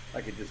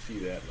 I could just see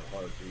that in a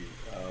heartbeat.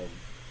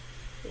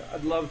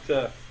 I'd love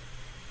to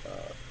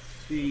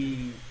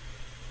see,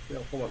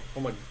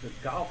 from a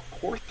golf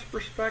course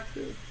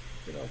perspective,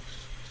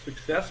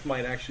 success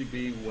might actually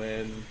be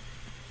when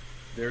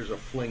there's a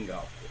fling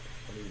golf course.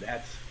 I mean,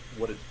 that's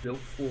what it's built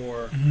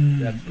for.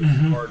 That's what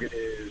the target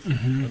is. I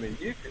mean,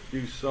 you could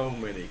do so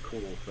many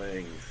cool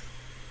things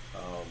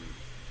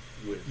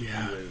with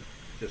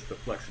just the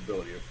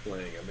flexibility of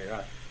fling. I mean,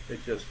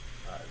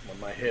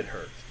 my head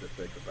hurts to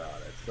think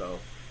about it. So,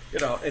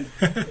 and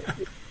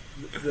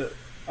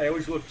I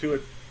always look to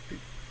it.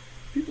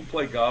 People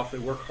play golf. They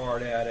work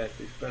hard at it.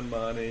 They spend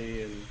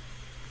money. And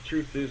the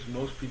truth is,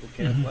 most people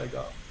can't play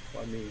golf.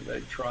 I mean,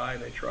 they try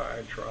and they try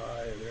and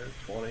try, and they're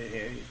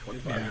 20,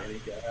 25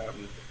 handicap.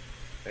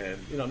 And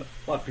a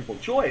lot of people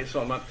enjoy it, so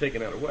I'm not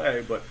taking that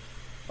away. But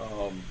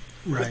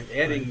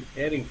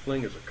adding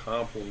fling as a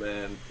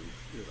compliment.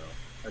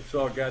 I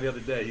saw a guy the other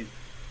day.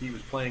 He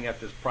was playing at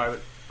this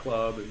private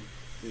club, and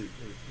his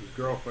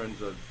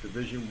girlfriend's a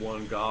Division I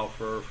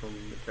golfer from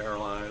the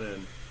Carolina,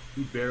 and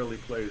he barely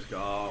plays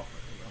golf.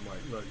 And I'm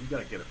like, look, you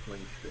got to get a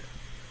fling stick.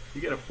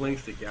 You get a fling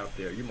stick out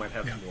there, you might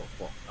have some more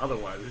fun.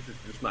 Otherwise,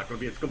 it's not going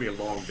to be. It's going to be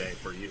a long day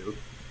for you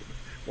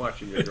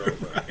watching your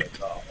girlfriend play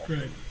golf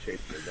and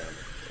chasing her down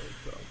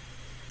the road.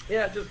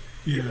 So, just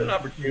give it an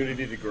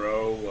opportunity to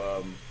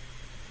grow,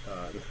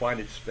 to find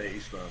its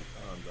space on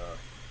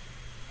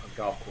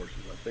golf courses.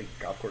 I think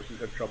golf courses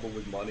have trouble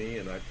with money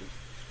and just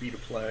speed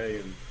of play,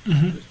 and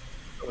just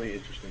really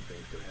interesting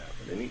things could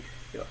happen. And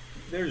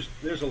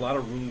there's a lot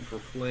of room for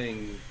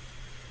fling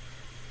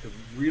to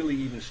really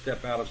even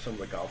step out of some of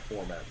the golf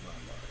format in my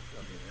mind.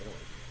 I mean, I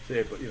don't say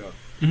it, but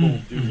people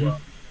do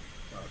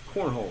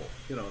cornhole.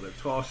 They're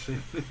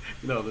tossing,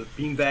 the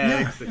bean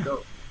bags that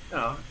go,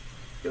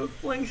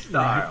 fling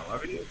style.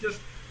 Right. I mean,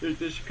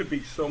 there could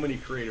be so many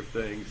creative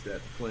things that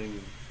fling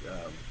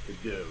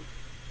could do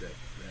that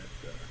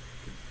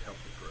could help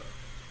it grow.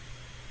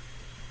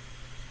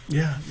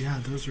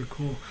 Yeah, those are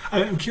cool.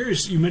 I'm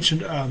curious. You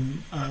mentioned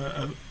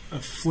a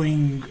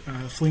fling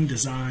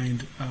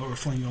designed or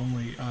fling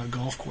only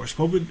golf course.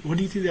 What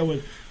do you think that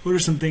would? What are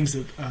some things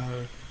that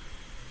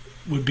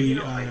would be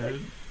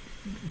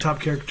top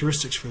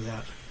characteristics for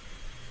that?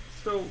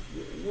 So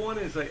one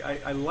is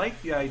I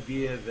like the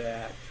idea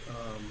that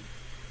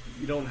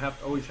you don't have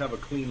to always have a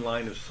clean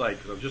line of sight.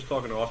 Because I was just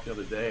talking to Austin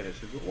the other day, and I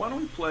said, well, why don't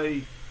we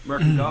play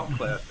American Golf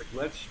Classic?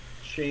 Let's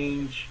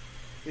change.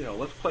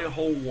 Let's play a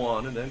hole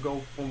 1 and then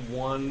go from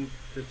 1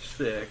 to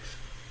 6.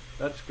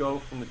 Let's go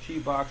from the tee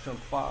box on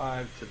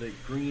 5 to the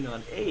green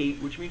on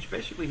 8, which means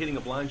basically hitting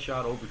a blind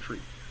shot over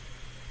trees.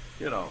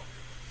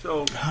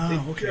 So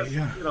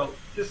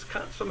just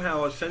kind of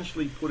somehow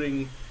essentially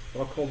putting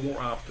what I'll call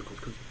more obstacles,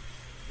 because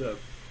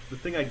the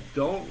thing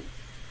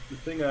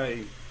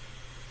I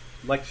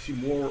like to see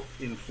more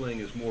in fling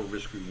is more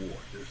risk reward.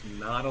 There's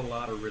not a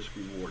lot of risk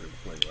reward in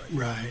fling right now.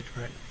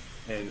 Right.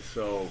 And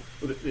so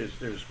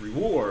there's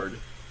reward,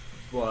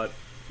 but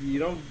you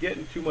don't get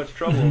in too much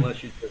trouble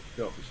unless you just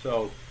go.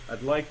 So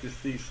I'd like to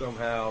see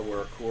somehow where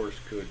a course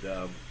could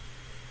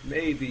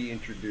maybe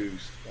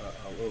introduce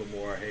a little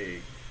more,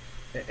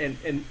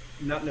 and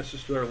not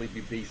necessarily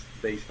be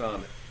based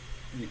on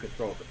you could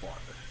throw at the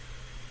farthest.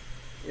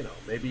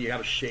 Maybe you got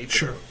to shape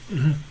it a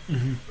little.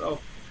 So,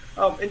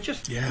 and then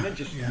just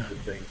stupid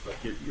things like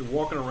you're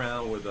walking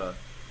around with a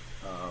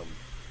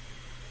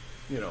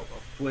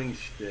fling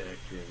stick,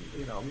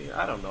 and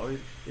I don't know.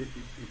 It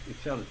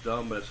sounds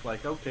dumb, but it's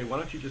like, okay, why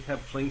don't you just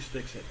have fling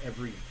sticks at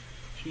every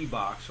tee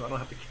box, so I don't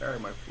have to carry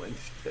my fling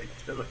stick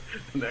to the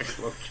next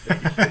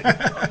location.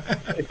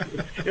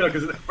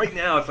 Because right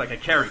now it's like I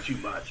carry too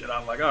much, and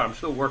I'm like, I'm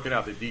still working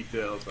out the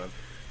details.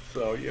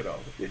 So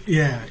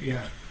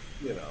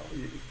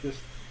just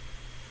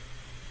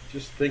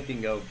just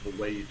thinking of the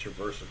way you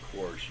traverse a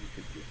course, you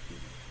could just do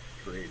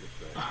creative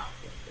things.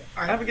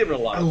 I haven't given it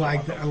a lot of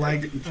like thought. that. I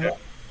like it.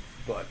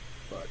 But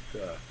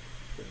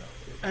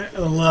I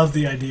love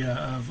the idea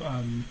of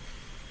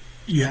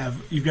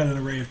you've got an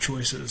array of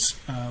choices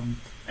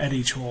at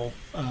each hole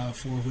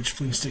for which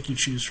fling stick you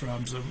choose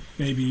from. So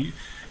maybe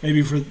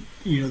for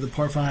the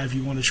par 5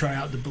 you want to try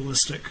out the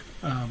ballistic,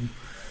 and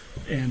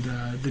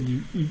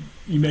then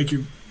you make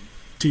your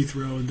teeth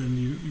row, and then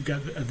you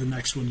got the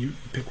next one you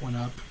pick one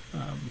up.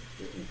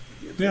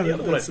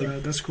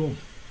 That's cool.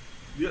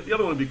 The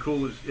other one would be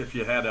cool is if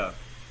you had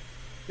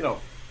the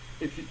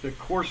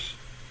course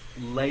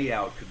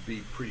layout could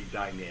be pretty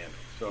dynamic.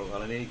 So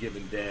on any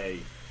given day,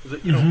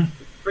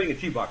 creating a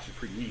tee box is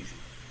pretty easy.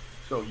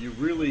 So you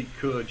really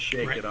could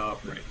shake it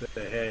up and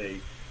say,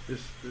 hey,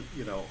 this,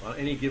 on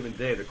any given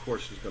day, the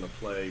course is going to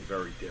play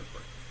very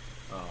different.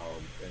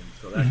 And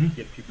so that can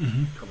get people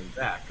coming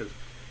back. Because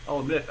I'll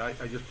admit,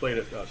 I just played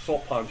at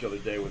Salt Ponds the other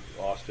day with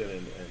Austin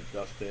and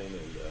Dustin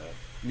and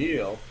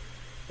Neil,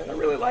 and I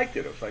really liked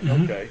it. It was like,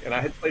 okay. And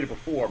I had played it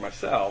before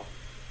myself.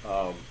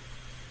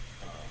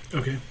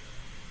 Okay.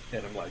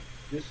 And I'm like,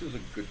 this is a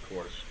good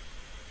course.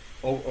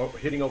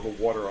 Hitting over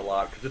water a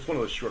lot, because it's one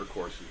of those shorter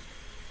courses.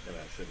 And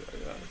I said,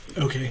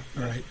 okay,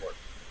 all right.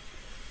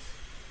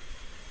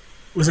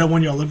 Was that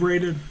one y'all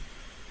liberated?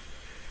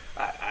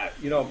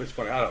 It's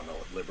funny. I don't know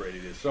what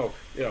liberated is. So,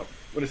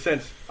 in a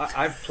sense,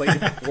 I've played it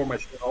before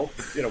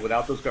myself,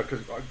 without those guys.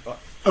 Because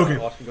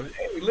Austin goes,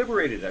 hey, we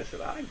liberated. I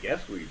said, I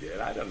guess we did.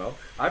 I don't know.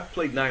 I've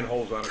played 9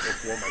 holes on it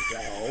before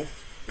myself.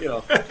 A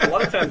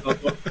lot of times,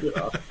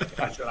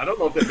 I said, I don't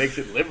know if that makes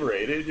it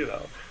liberated,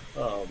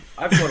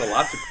 I've gone to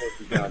lots of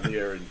courses down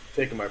here and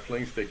taken my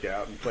fling stick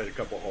out and played a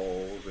couple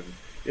holes, and,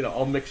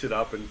 I'll mix it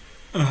up and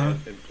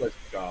play some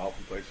golf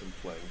and play some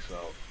fling.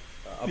 So,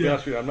 I'll be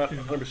honest with you, I'm not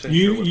 100%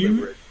 sure what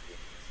liberated is.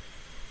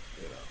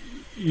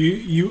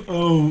 You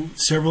owe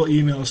several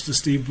emails to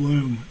Steve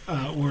Bloom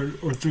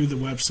or through the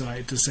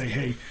website to say,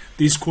 hey,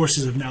 these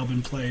courses have now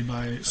been played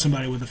by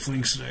somebody with a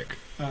fling stick.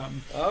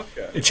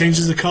 Okay. It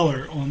changes the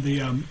color on the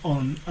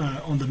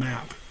on the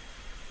map.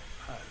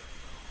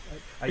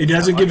 It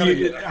doesn't give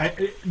you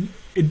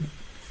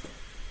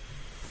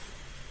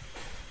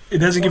it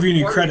doesn't give you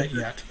any credit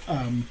yet.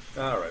 All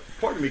right.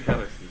 Part of me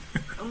kind of says,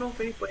 I don't know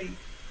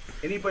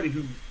if anybody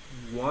who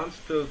wants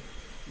to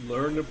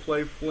learn to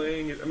play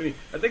fling. I mean,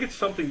 I think it's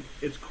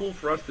cool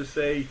for us to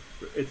say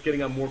it's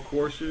getting on more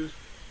courses,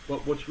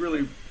 but what's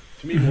really,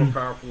 to me, more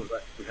powerful is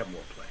that we have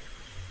more players.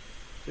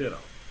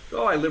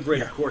 I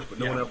liberate a course, but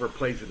no one ever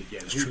plays it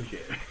again. Who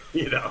cares?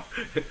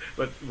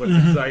 But what's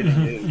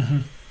exciting is,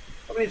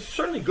 I mean, it's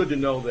certainly good to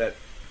know that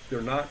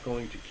they're not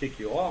going to kick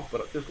you off,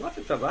 but there's lots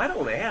of times I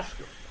don't ask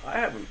them.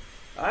 I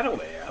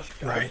don't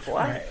ask. I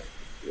play.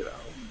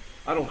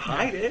 I don't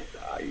hide it.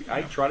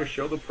 I try to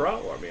show the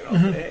pro. I mean, I'll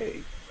say,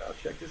 hey,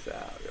 check this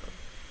out.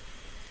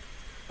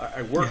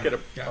 I work at a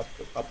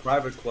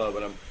private club,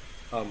 and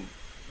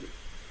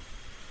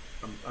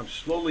I'm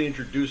slowly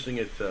introducing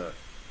it to.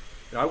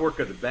 I work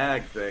at the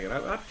bag thing, and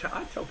I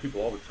tell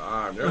people all the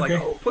time. They're like,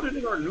 "Oh, put it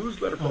in our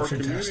newsletter for our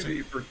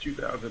community for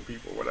 2,000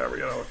 people, whatever."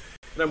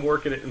 And I'm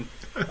working it, and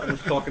I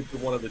was talking to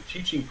one of the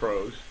teaching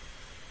pros,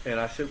 and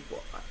I said,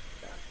 "Well,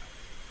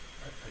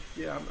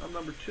 I'm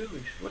number 2." He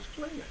said, "What's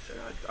fling?" I said,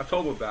 I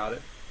told him about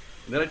it.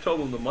 And then I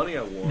told him the money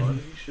I won. And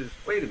he says,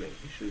 "Wait a minute."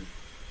 He says,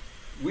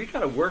 "We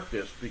got to work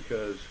this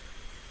because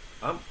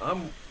I'm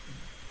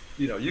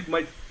you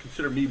might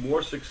consider me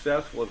more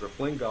successful as a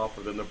fling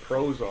golfer than the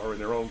pros are in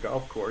their own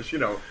golf course,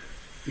 because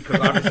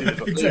obviously there's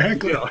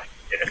exactly.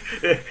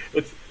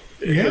 It's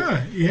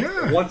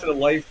a once in a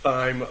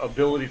lifetime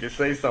ability to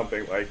say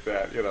something like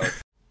that,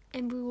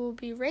 And we will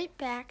be right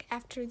back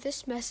after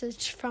this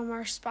message from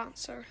our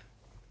sponsor.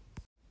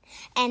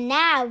 And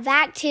now,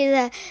 back to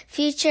the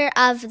future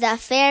of the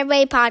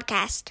Fairway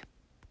podcast.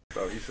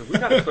 So he said, we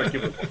got to start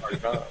giving them a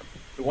hard time.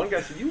 The one guy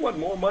said, you won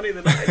more money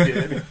than I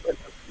did this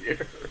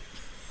year.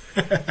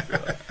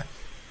 But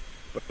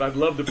I'd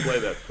love to play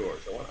that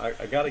course.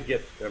 I got to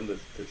get them to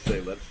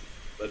say, let's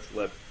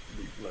let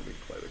me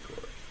play the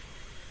course.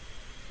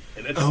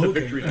 And that's the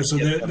victory. So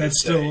that's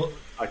still...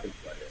 I can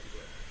play it.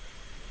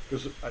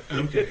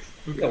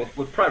 Because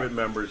with private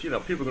members, people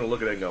are going to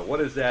look at it and go,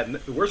 what is that? And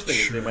the worst thing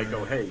is they might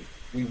go, hey,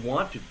 we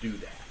want to do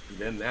that. And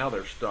then now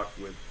they're stuck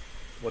with,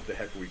 what the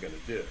heck are we going to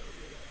do?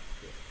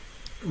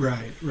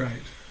 Right.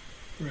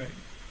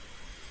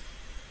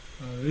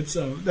 It's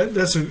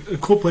that's a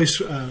cool place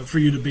for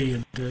you to be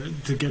and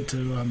to get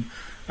to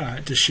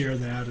share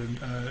that, and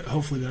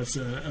hopefully that's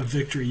a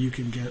victory you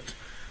can get.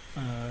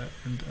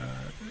 And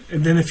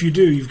then if you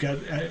do, you've got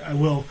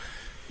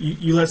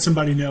you let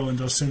somebody know, and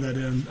they'll send that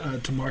in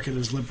to mark it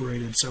as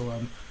liberated, so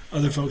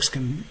other folks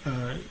can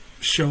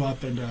show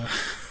up and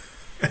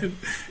have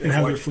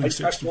their fling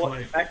sticks to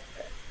play.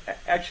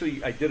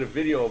 Actually, I did a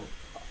video of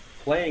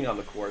playing on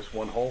the course,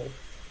 one hole,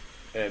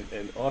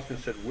 and Austin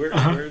said,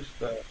 "Where's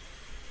the?"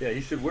 Yeah,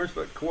 he said, "Where's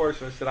the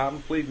course?" And I said,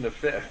 "I'm pleading the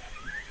fifth.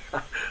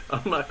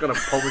 I'm not going to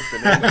publish the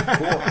name of the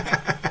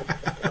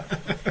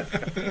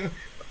course."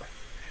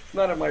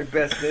 not in my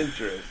best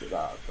interest at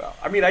all. So,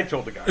 I mean, I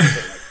told the guys,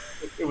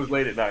 it was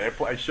late at night.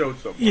 I showed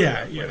somebody.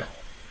 Yeah.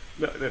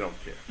 No, they don't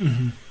care.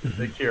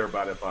 They care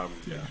about if I'm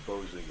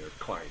exposing their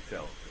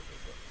clientele to it.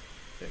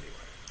 But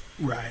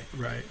anyway.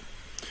 Right.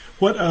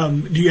 What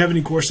do you have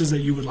any courses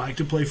that you would like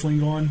to play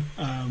fling on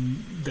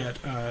that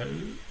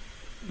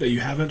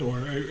you haven't, or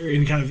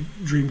any kind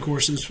of dream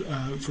courses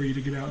for you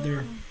to get out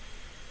there?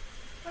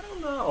 I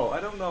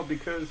don't know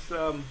because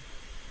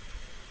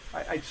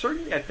I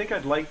think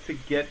I'd like to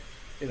get,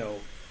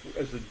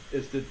 as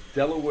the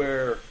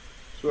Delaware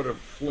sort of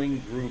fling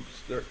group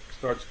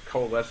starts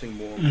coalescing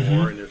more and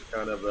more, and there's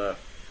kind of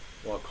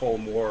I'll call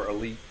more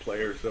elite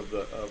players of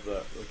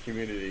the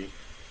community.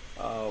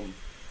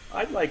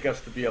 I'd like us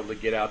to be able to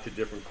get out to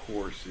different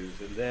courses,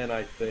 and then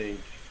I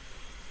think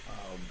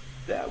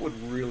that would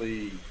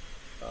really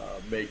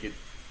make it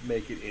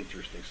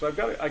interesting. So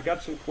I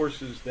got some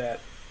courses that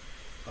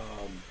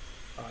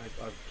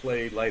I've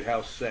played,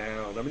 Lighthouse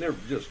Sound. I mean, they're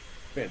just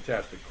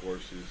fantastic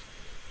courses,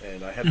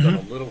 and I have done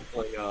a little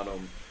fling on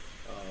them.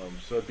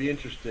 So it'd be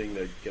interesting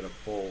to get a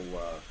full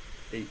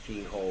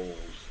 18 holes.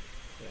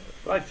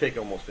 But I'd take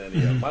almost any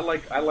of them. I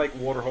like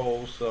water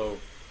holes, so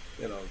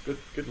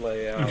good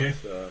layouts. Okay.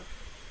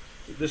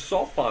 This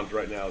salt ponds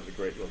right now is a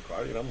great little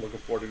car. I'm looking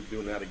forward to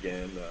doing that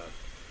again.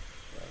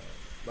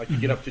 Like to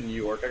get up to New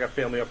York. I got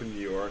family up in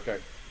New York.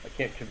 I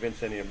can't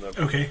convince any of them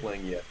to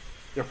fling yet.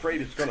 They're afraid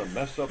it's going to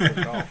mess up their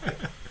golf game.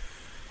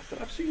 I said,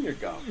 I've seen your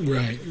golf.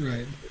 Right.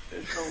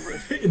 There's no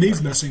risk. It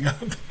needs messing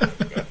up.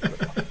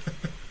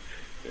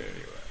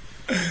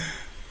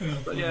 Anyway.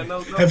 But yeah,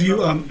 no. Have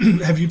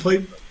you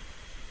played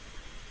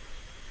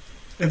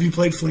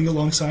fling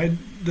alongside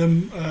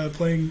them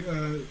playing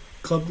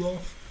club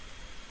golf?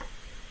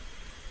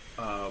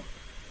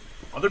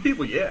 Other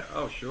people, yeah.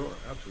 Oh, sure,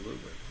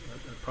 absolutely.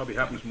 That probably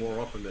happens more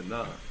often than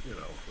not.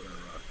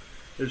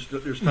 Where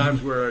there's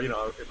times where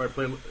if I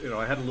play,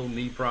 I had a little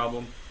knee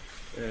problem,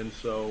 and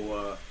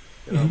so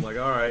I'm like,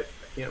 all right,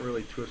 I can't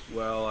really twist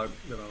well. I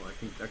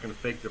can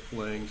fake the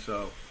fling.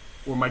 So,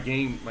 or my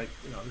game,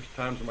 there's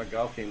times when my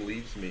golf game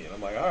leaves me, and I'm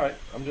like, all right,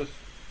 I'm just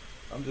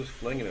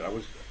flinging it. I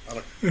was on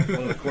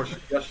one of the courses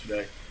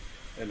yesterday,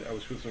 and I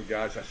was with some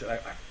guys. I said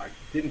I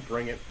didn't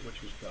bring it,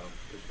 which was dumb.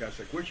 This guy's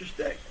like, "Where's your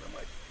stick?" And I'm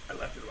like, "I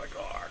left it in my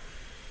car."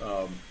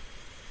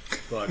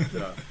 But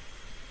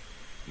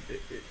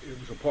it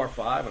was a par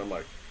 5, and I'm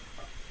like,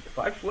 if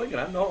I fling it,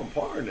 I know I'm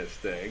parring this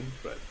thing.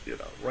 But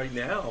right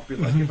now, I'll be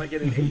like, if I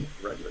get an 8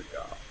 regular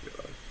golf,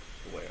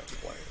 the way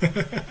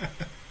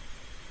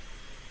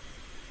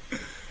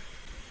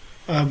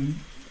I'm playing.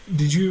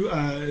 Did you,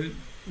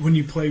 when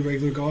you play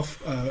regular golf,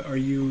 are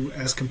you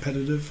as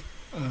competitive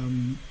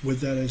with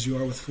that as you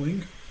are with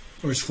fling,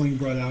 or has fling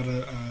brought out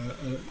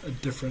a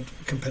different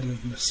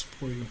competitiveness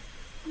for you?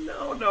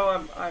 No.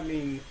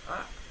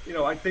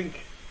 I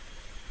think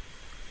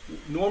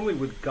normally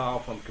with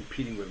golf, I'm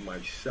competing with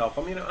myself.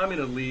 I mean, I'm in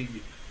a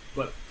league,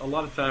 but a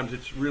lot of times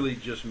it's really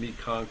just me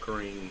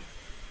conquering.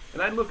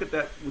 And I look at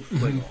that with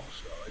fling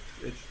also.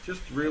 It's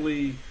just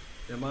really,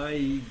 am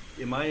I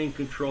in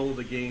control of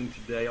the game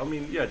today? I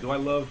mean, yeah. Do I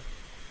love,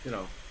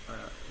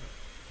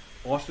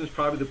 Austin's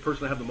probably the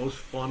person I have the most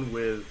fun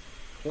with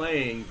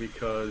playing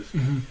because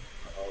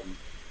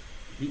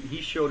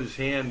he showed his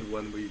hand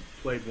when we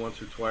played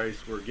once or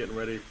twice. We're getting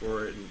ready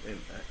for it,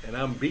 and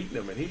I'm beating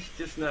him, and he's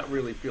just not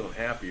really feeling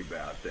happy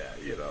about that.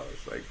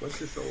 It's like, what's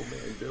this old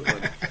man doing?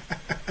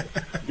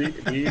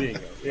 Beating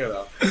him,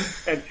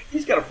 And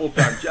he's got a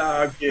full-time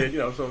job, kid.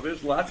 So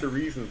there's lots of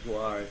reasons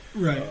why.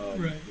 Right.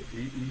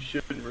 He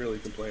shouldn't really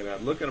complain.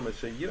 I'd look at him and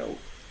say,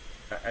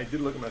 I did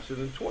look at him. I said,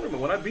 in the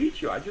tournament when I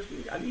beat you, I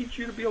need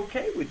you to be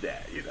okay with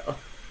that.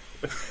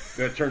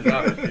 That turns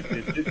out it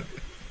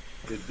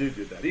did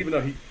that. Even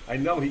though I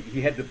know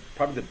he had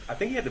I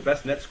think he had the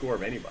best net score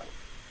of anybody.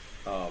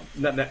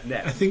 Not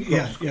net. I think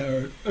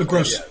or a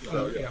gross.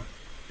 Yeah.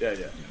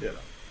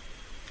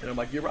 And I'm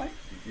like, you're right.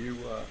 You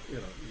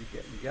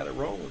got it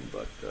rolling,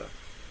 but you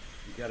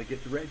got to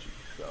get to Reggie.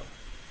 So.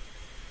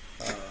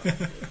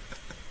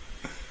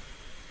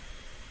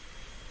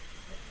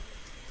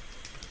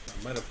 I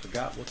might have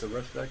forgot what the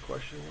rest of that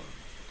question was.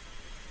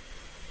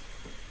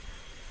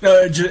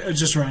 No,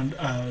 just around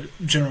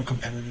general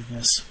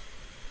competitiveness.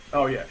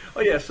 Oh yeah.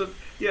 So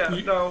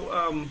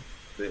no.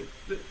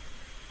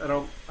 I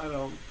don't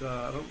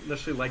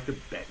necessarily like to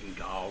bet in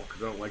golf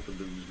because I don't like to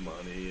lose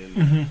money,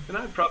 and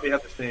I'd probably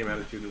have the same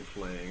attitude in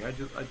fling.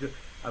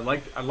 I'm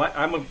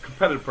a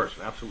competitive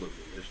person.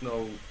 Absolutely.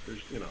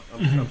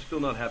 I'm still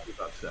not happy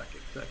about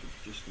second. Second's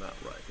just not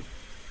right.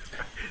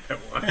 I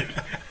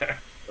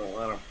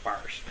want a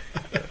first.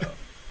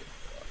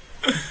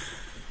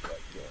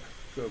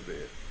 So be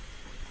it.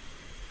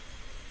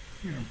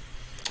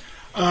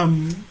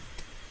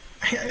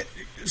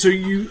 So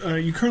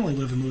you currently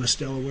live in Lewis,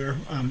 Delaware.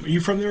 Are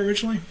you from there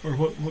originally, or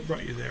what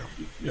brought you there?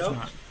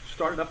 No,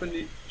 started up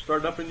in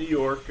New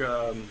York,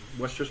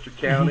 Westchester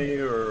County,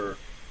 or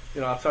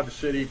outside the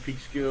city,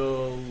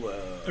 Peekskill,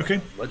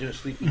 Legend of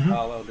Sleepy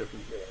Hollow.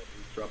 Different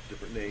drop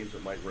different names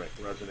that might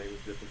resonate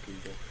with different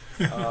people.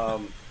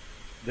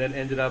 Then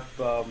ended up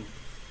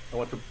I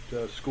went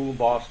to school in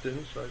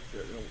Boston, so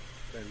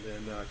and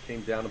then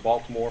came down to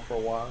Baltimore for a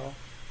while.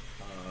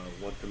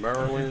 Went to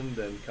Maryland,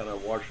 then kind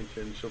of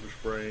Washington, Silver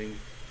Spring,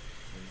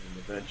 and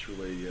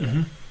eventually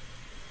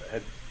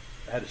I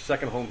had a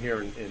second home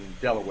here in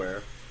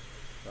Delaware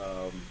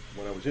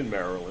when I was in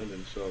Maryland,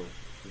 and so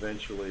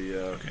eventually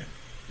I'm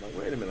like,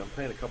 wait a minute, I'm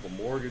paying a couple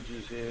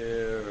mortgages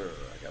here, or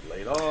I got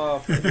laid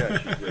off. Maybe I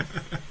should just,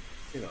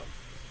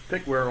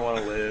 pick where I want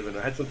to live. And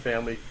I had some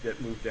family that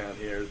moved down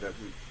here that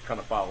we kind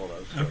of followed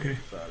us. So I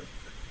decided,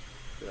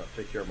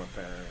 take care of my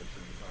parents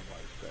and my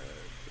wife's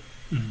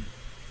parents.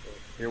 So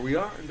here we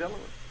are in Delaware.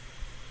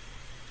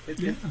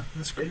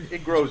 That's great.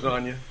 It grows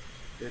on you.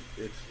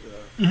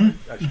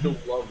 I still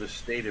love the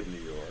state of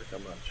New York.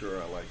 I'm not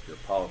sure I like their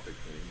politics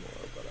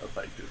anymore, but I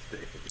like the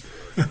state of New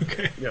York.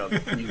 Okay. The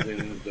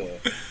seasons,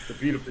 the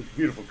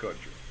beautiful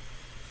country.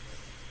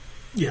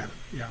 Yeah.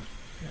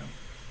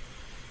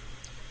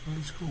 Well,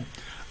 that's cool.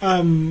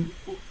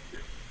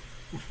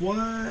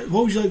 What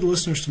would you like the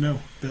listeners to know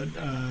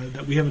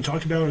that we haven't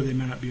talked about or they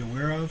may not be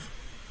aware of?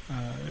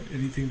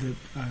 Anything that?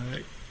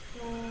 Let's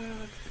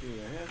see.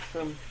 I have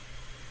some.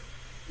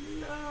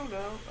 No.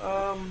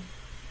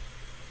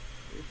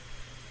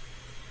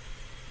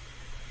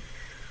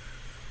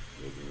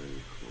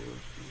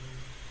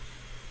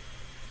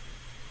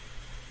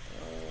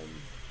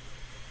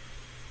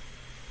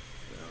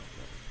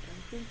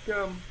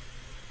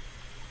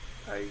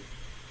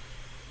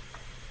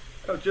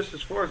 Just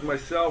as far as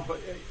myself,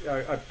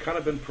 I've kind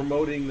of been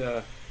promoting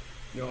the,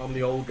 I'm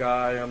the old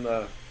guy, I'm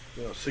the,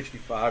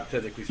 65,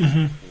 technically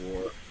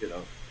 64,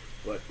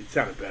 but it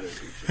sounded better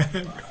to be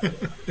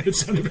 65. It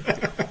sounded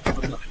better.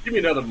 Give me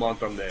another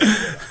month, I'm there.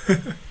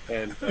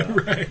 And,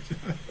 right.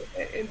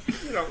 And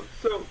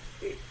so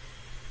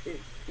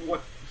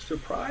what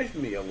surprised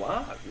me a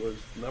lot was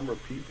the number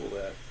of people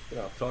that,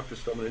 I've talked to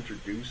someone,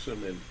 introduce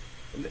them, and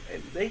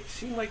they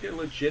seem like they're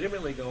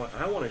legitimately going,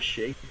 I want to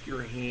shake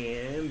your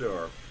hand,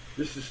 or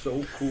this is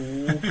so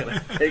cool, can I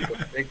take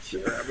a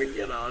picture? I mean,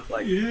 it's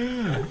like,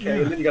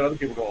 okay. And then you got other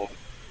people going,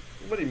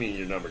 what do you mean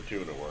you're number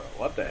 2 in the world?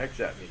 What the heck's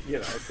that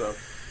mean? So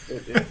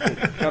it's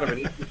kind of an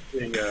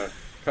interesting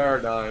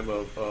paradigm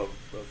of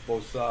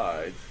both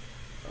sides.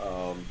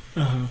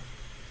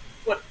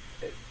 But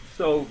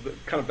so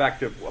kind of back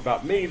to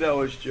about me,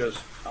 though, is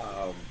just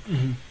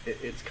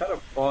it's kind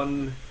of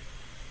fun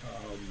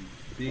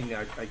being,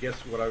 I guess,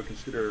 what I would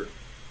consider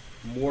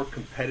more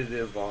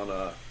competitive on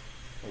a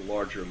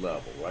larger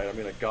level, right? I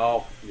mean, at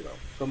golf,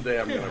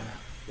 someday I'm gonna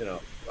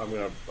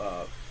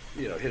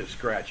hit a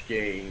scratch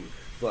game,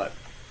 but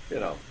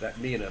that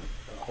me and a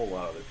whole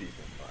lot of other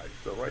people might.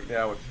 So right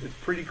now it's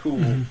pretty cool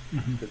to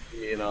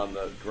be in on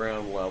the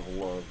ground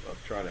level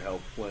of trying to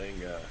help Fling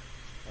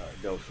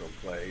go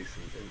someplace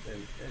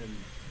and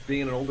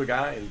being an older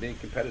guy and being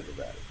competitive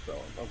at it. So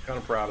I'm kind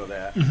of proud of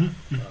that. I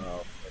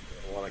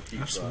want to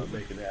keep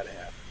making that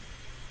happen.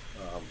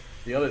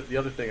 The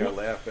other thing I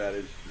laugh at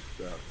is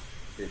just,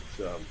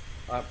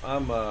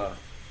 I'm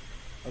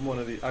one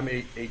of the, I'm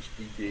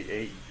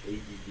ADD,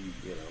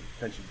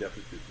 attention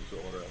deficit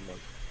disorder.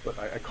 But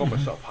I call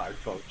myself high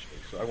functioning.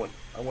 So I went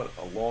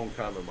a long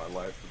time in my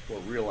life before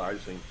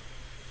realizing,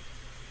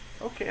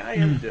 okay, I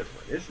am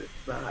different. This is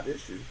not.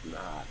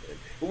 And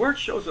where it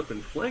shows up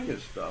in Fling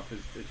and stuff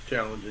is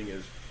challenging.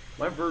 Is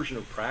my version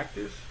of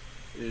practice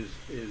is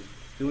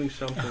doing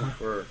something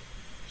for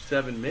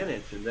 7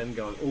 minutes and then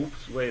going,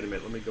 oops, wait a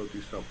minute, let me go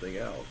do something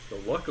else. So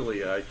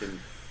luckily I can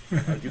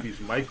do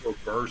these micro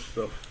bursts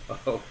of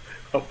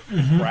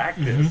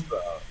practice.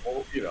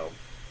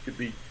 Could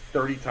be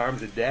 30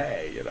 times a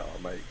day. I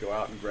might go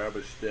out and grab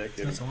a stick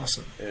and that's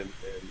awesome. and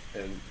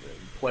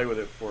play with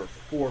it for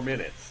 4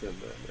 minutes. And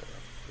then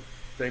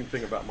same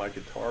thing about my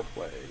guitar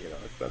playing.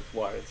 That's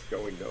why it's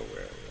going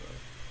nowhere.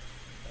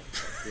 I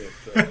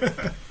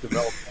can't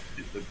develop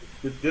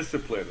the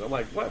discipline. I'm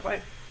like, what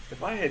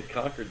if I had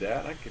conquered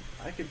that?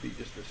 I could be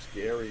just a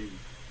scary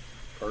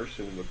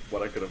person with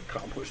what I could have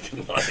accomplished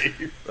in life.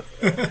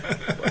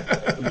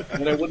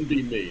 And it wouldn't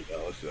be me,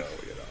 though. So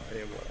I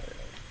am what I am.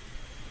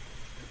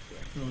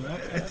 Well,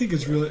 I think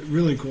it's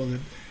really cool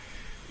that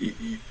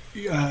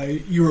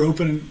you were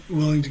open and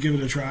willing to give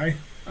it a try,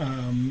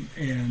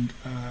 and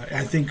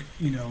I think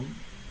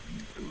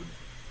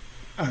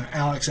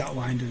Alex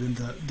outlined it in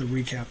the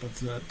recap of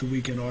the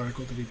weekend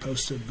article that he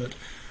posted. But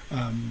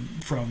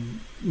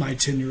from my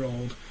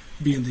 10-year-old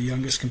being the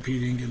youngest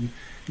competing and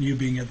you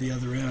being at the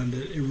other end,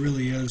 it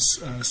really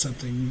is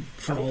something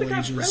for all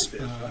ages.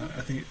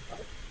 I think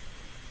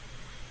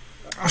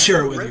I'll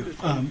share it with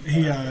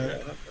you.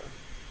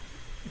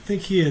 I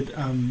think he had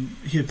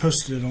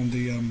posted it on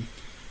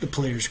the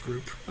players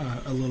group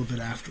a little bit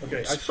afterwards.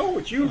 Okay, I saw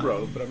what you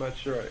wrote, but I'm not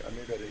sure.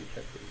 Maybe I didn't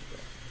catch it.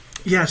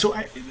 Yeah, so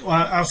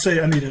I'll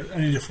say I need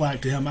to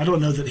flag to him. I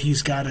don't know that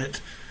he's got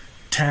it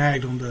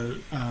tagged on the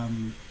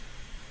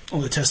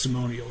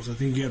testimonials. I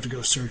think you have to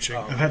go searching.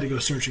 I've had to go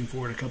searching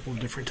for it a couple of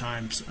different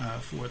times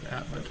for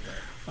that,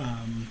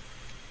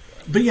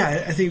 but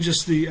yeah, I think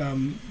just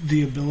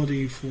the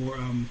ability for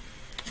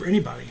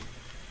anybody,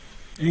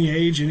 any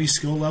age, any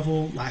skill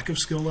level, lack of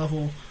skill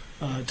level,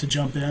 to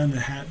jump in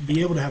and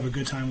be able to have a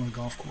good time on the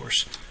golf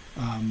course,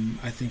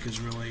 I think is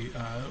really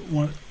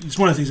it's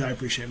one of the things I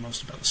appreciate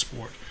most about the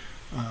sport.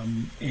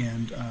 And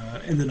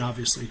then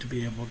obviously to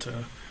be able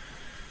to,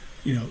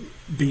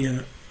 be in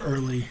it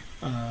early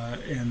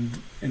and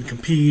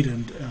compete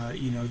and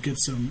get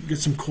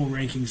some cool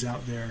rankings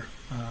out there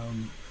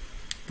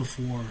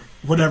before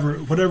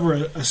whatever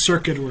a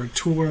circuit or a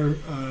tour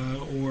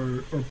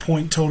or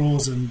point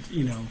totals and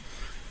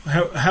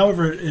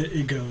however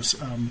it goes.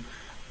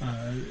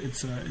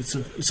 It's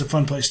a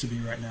fun place to be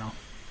right now.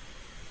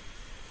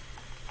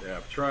 Yeah,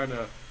 I'm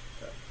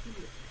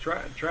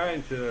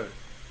trying to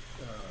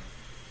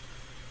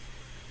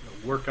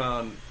work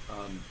on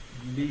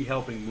me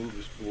helping move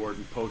the sport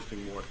and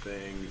posting more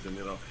things and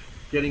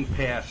getting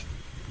past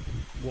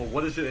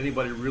what is it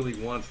anybody really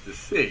wants to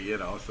see,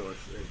 so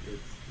it's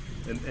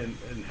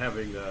and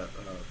having the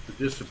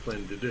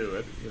discipline to do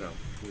it,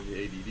 when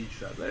the ADD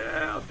side,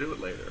 I'll do it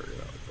later,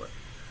 but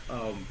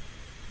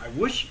I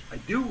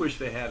do wish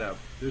they had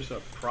there's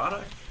a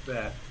product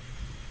that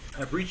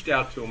I've reached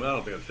out to them. I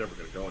don't think it's ever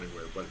going to go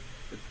anywhere, but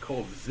it's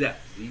called ZEP,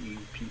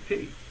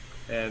 ZEPP,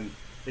 and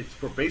it's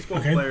for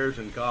baseball players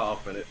and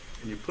golf, and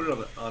you put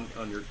it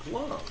on your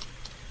glove,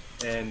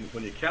 and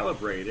when you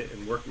calibrate it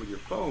and work with your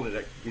phone,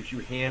 it gives you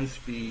hand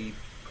speed,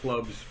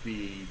 club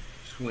speed,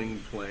 swing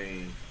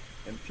plane,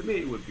 and to me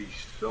it would be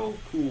so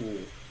cool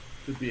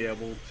to be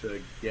able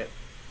to get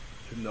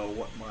to know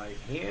what my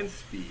hand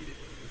speed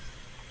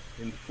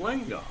is in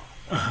fling golf.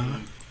 I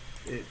mean,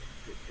 it's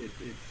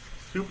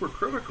super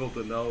critical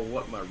to know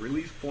what my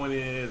release point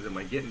is. Am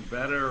I getting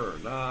better or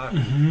not?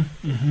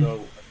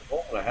 So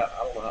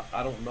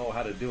I don't know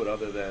how to do it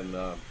other than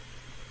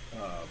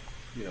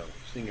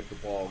seeing if the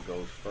ball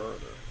goes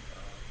further.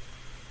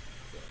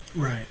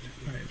 Right.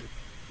 It'd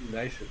be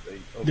nice if they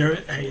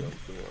open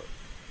the door.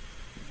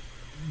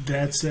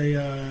 That's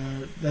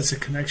a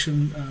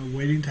connection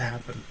waiting to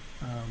happen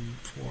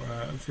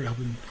for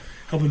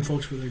helping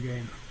folks with their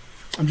game.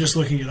 I'm just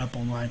looking it up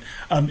online.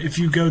 If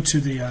you go to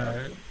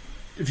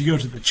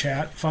the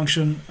chat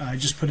function, I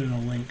just put in a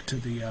link to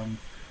the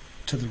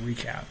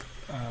recap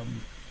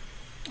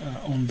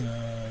on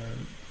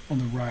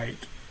the right.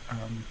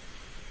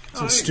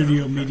 So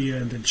studio media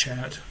and then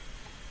chat.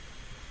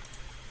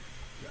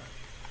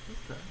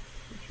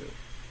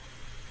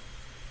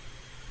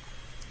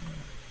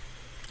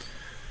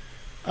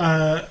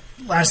 Okay.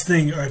 Last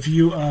thing, have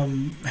you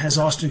has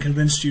Austin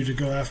convinced you to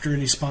go after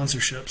any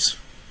sponsorships?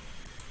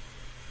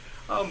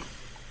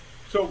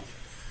 So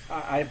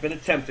I've been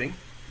attempting.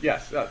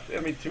 Yes. I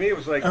mean, to me, it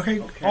was like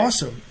okay.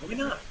 Awesome. Why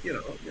not?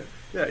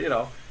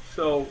 Yeah.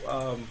 So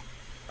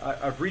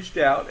I've reached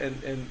out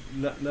and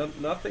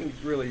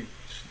nothing's really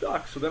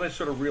stuck. So then I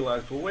sort of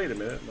realized, well, wait a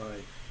minute,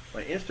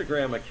 my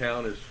Instagram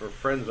account is for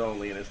friends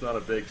only, and it's not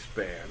a big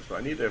span. So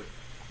I need to,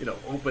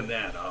 open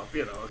that up.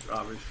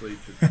 Obviously,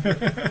 to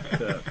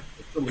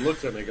if someone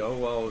looks at me and go,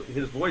 well,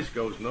 his voice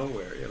goes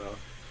nowhere.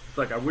 It's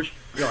like I wish.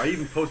 I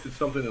even posted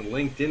something in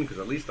LinkedIn because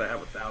at least I have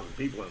 1,000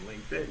 people in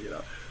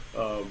LinkedIn.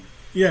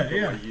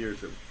 My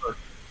years of work.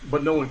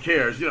 But no one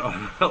cares.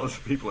 Those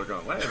people are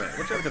going, wait a minute,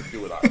 what's that got to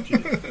do with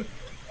RG?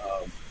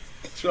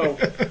 So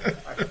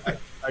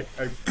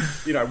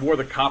I wore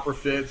the copper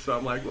fit, so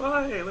I'm like,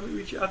 well, hey, let me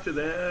reach out to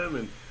them.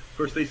 And of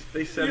course, they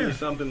send me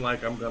something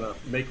like I'm gonna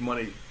make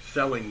money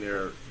selling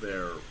their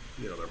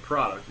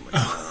product. I'm like,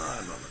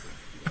 I'm not gonna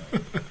do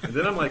that. And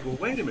then I'm like, well,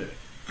 wait a minute.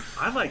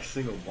 I like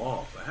single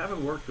malts. I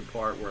haven't worked the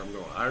part where I'm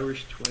going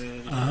Irish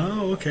twins.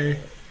 Oh, okay.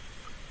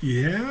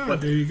 Yeah, but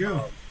there you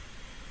go.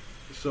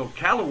 So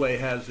Callaway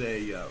has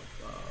a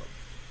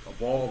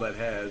ball that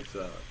has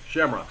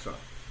shamrocks on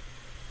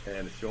it,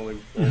 and it's the only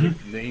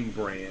name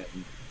brand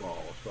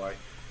ball. So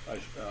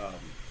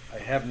I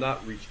have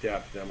not reached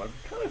out to them. I'm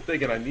kind of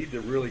thinking I need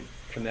to really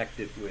connect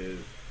it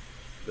with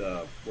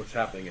what's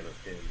happening in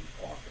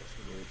August.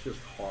 I mean, it's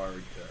just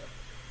hard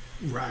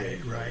to right.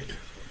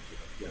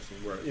 Yes,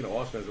 and where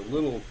Austin is a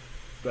little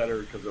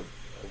better because of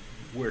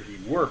where he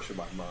works. In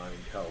my mind,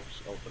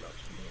 helps open up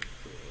some other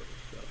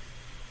doors.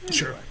 So,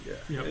 sure.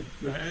 Yeah. Yep.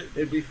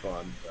 It'd be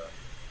fun.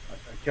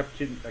 I kept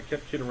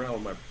kidding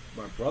around with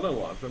my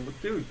brother-in-law. I'm like,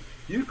 dude,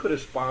 you could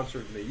have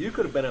sponsored me. You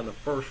could have been on the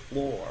first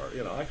floor.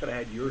 I could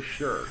have had your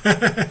shirt.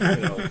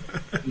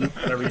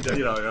 Whatever he did.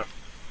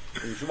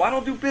 He said, well, I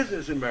don't do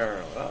business in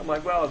Maryland. I'm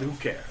like, well, who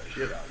cares?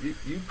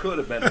 You could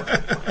have been.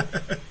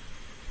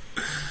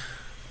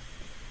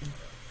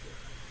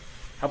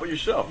 How about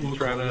yourself? You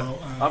trying to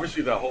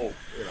obviously the whole.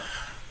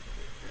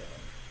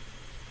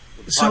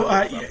 So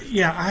I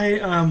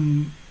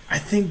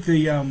think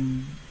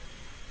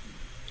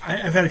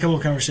I've had a couple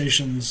of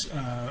conversations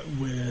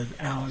with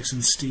Alex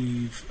and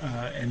Steve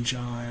and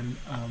John,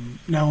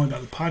 not only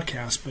about the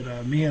podcast,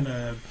 but me and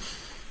a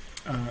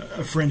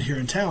friend here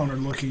in town are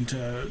looking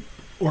to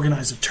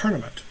organize a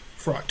tournament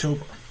for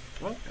October.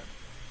 Okay.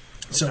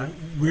 So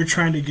we're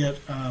trying to get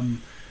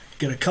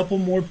a couple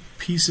more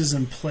pieces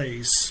in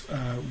place.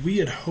 We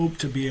had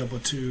hoped to be able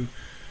to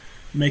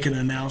make an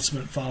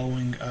announcement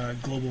following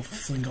Global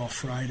Fling Golf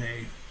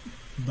Friday,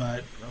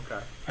 but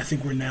I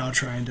think we're now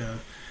trying to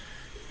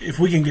if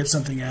we can get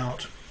something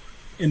out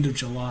end of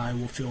July,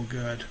 we'll feel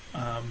good,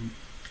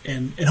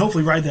 and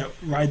hopefully ride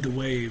the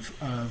wave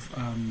of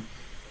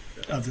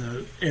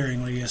the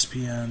airing on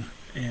ESPN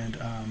and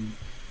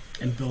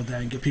build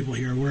that and get people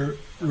here. We're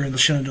in the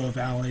Shenandoah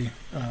Valley,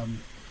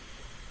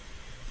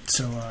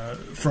 so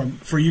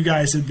for you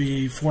guys it'd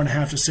be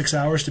 4.5 to 6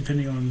 hours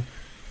depending on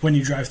when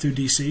you drive through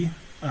DC,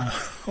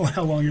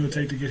 how long it would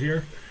take to get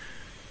here.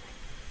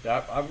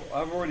 Yeah,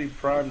 I've already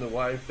primed the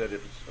wife that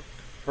if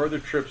further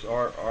trips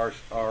are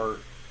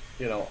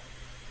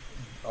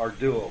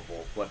doable,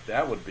 but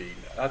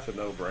that's a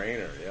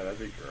no-brainer. Yeah, that'd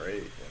be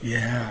great.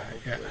 Yeah.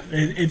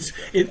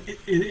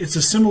 It's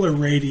a similar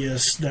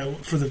radius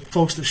that for the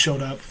folks that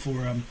showed up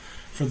for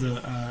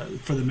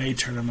the May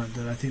tournament,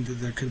 that I think that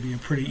there could be a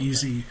pretty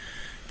easy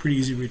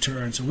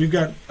return. So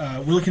we're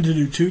looking to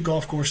do 2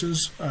 golf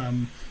courses,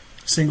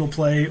 single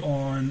play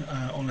on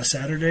a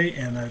Saturday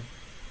and a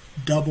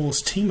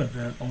doubles team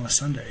event on a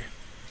Sunday.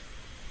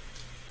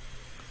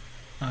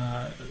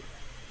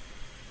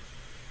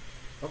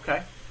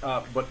 Okay.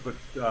 But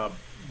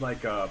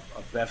like a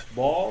best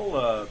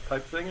ball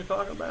type thing you're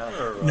talking about,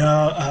 or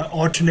no,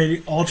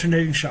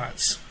 alternating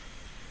shots.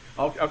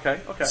 Okay.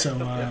 So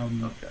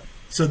okay.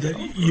 So that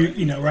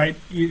right,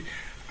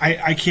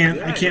 I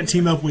can't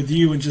team up with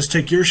you and just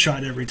take your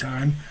shot every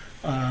time.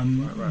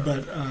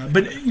 Right.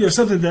 But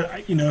something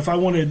that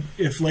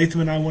if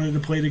Latham and I wanted to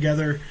play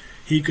together,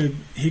 he could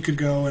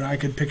go and I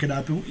could pick it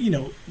up, and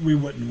we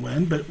wouldn't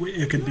win, but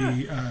it could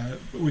be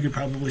we could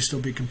probably still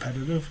be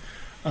competitive.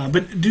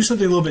 But do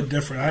something a little bit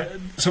different.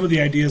 Some of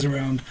the ideas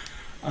around,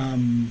 I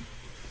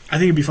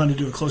think it'd be fun to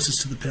do a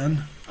closest to the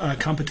pin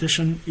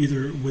competition,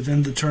 either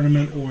within the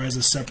tournament or as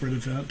a separate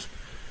event.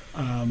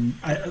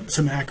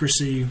 Some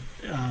accuracy,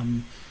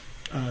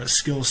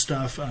 skill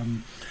stuff.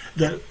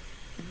 That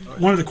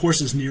one of the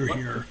courses near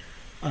here,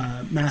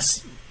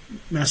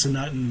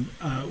 Massanutten,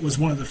 was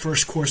one of the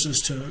first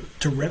courses to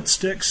rent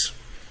sticks,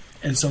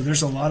 and so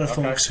there's a lot of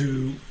folks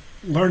who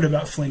learned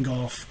about fling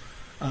golf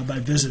by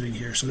visiting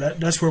here. So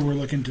that's where we're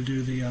looking to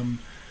do the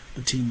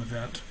team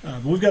event.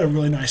 But we've got a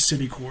really nice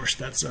city course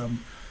that's a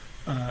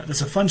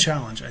fun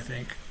challenge, I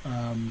think.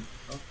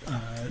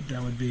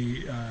 That would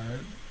be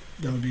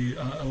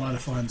a lot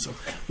of fun. So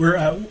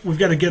we've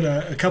got to get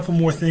a couple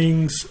more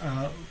things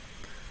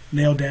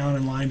nailed down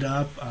and lined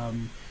up.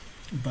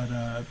 But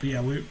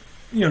yeah, we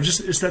just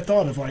it's that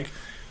thought of like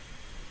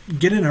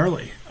get in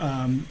early.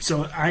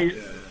 So I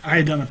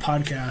had done a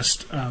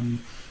podcast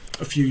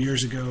a few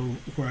years ago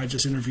where I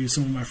just interviewed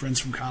some of my friends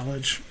from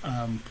college.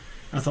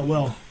 I thought,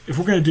 well, if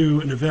we're going to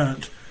do an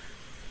event,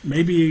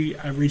 maybe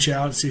I reach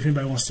out and see if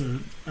anybody wants to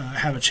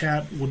have a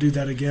chat. We'll do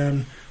that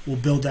again. We'll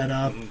build that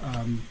up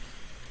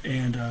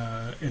and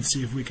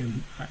see if we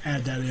can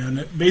add that in.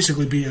 It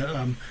basically be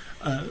an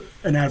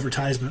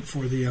advertisement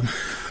for the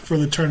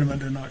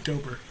tournament in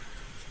October.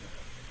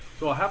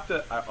 So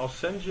I'll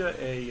send you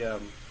I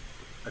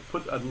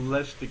put a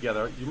list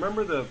together. You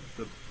remember the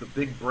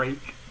big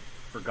break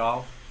for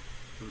golf?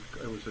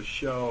 It was a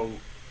show.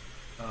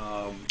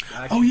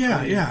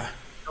 Yeah.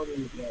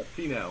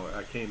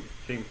 Finau came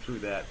through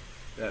that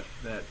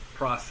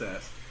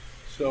process.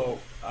 So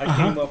I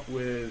came up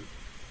with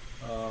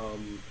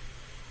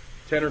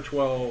 10 or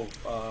 12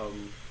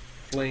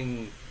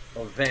 fling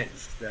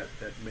events that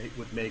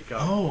would make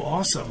up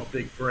awesome. a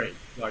big break.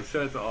 So I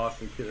sent it to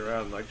Austin, kidding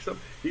around. Like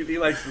he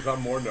likes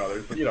some more than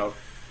others, but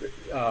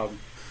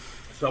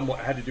some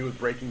had to do with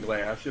breaking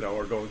glass,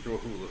 or going through a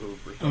hula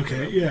hoop or something.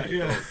 Okay, yeah.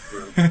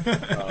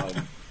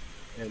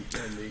 And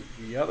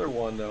the other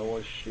one though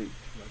was my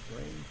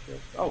brain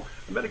just. Oh,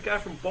 I met a guy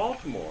from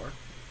Baltimore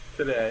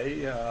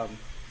today,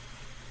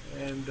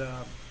 and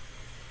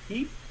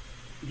he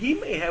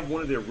may have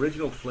one of the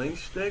original fling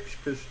sticks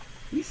because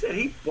he said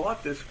he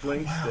bought this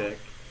fling stick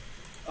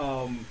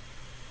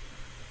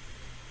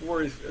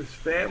for his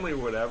family or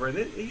whatever, and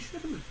he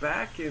said it was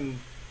back in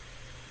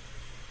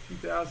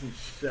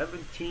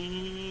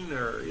 2017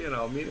 or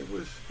it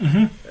was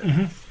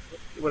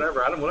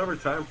whatever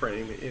time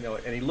frame,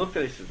 and he looked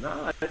at it and he says,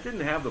 "No, it didn't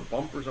have the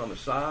bumpers on the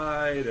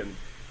side and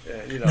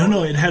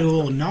No, it had a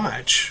little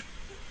notch."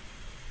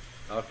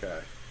 Okay.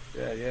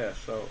 Yeah.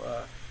 So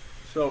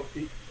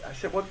I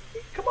said, "Well,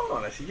 come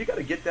on." I said, "You got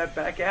to get that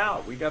back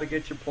out. We got to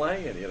get you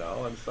playing,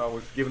 And so I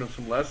was giving him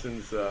some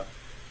lessons. So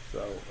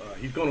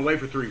he's going away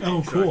for 3 weeks.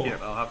 Oh, cool. So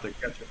I'll have to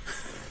catch him.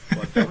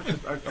 But that was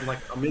just,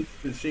 I'm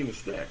interested in seeing the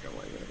stick. I'm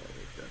like,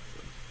 that's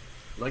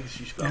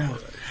legacy stuff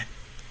already.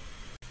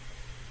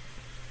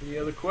 Any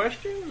other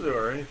questions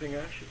or anything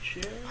I should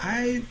share?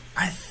 I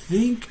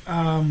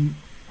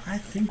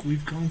think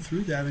we've gone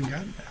through that and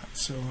gotten that.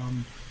 So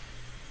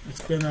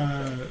it's been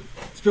a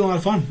lot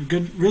of fun.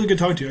 Really good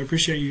talking to you. I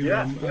appreciate you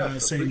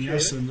saying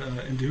yes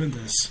and doing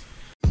this.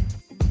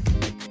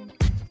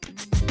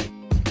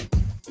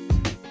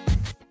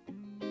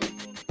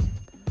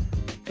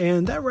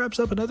 And that wraps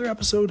up another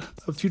episode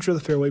of Future of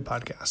the Fairway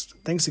podcast.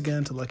 Thanks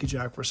again to Lucky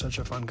Jack for such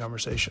a fun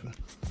conversation.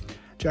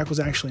 Jack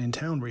was actually in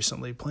town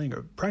recently playing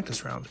a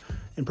practice round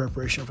in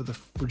preparation for the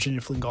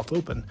Virginia Fling Golf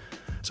Open.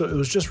 So it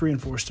was just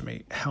reinforced to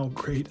me how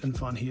great and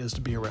fun he is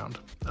to be around.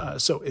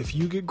 So if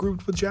you get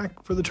grouped with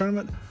Jack for the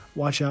tournament,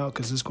 watch out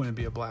because it's going to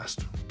be a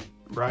blast.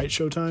 Right,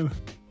 Showtime?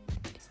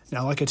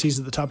 Now, like I teased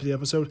at the top of the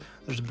episode,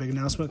 there's a big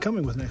announcement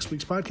coming with next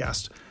week's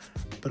podcast.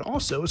 But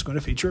also, it's going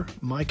to feature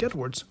Mike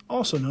Edwards,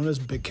 also known as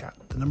Big Cat,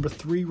 the number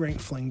 3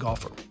 ranked fling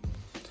golfer.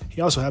 He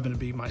also happened to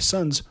be my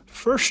son's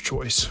first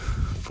choice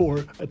for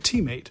a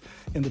teammate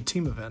in the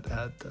team event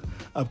at the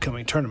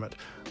upcoming tournament.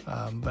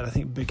 But I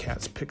think Big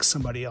Cat's picked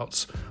somebody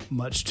else,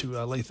 much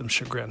to Latham's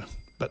chagrin.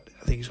 But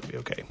I think he's going to be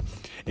okay.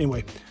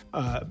 Anyway,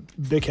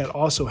 Big Cat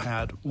also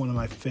had one of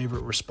my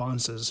favorite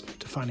responses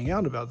to finding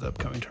out about the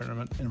upcoming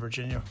tournament in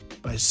Virginia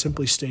by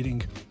simply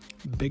stating,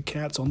 "Big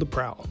Cat's on the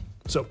prowl."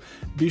 So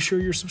be sure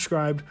you're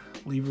subscribed,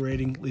 leave a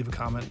rating, leave a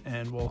comment,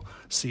 and we'll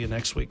see you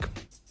next week.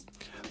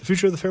 The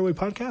Future of the Fairway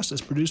podcast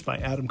is produced by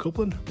Adam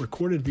Copeland,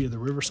 recorded via the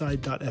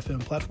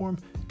Riverside.fm platform,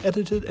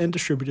 edited and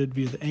distributed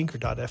via the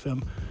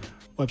Anchor.fm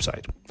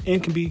website,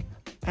 and can be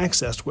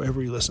accessed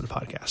wherever you listen to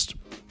podcasts.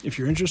 If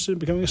you're interested in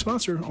becoming a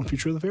sponsor on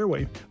Future of the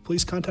Fairway,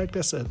 please contact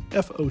us at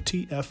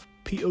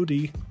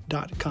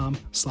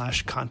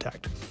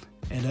fotfpod.com/contact.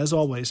 And as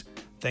always,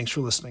 thanks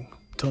for listening.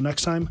 Till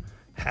next time,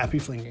 happy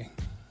flinging.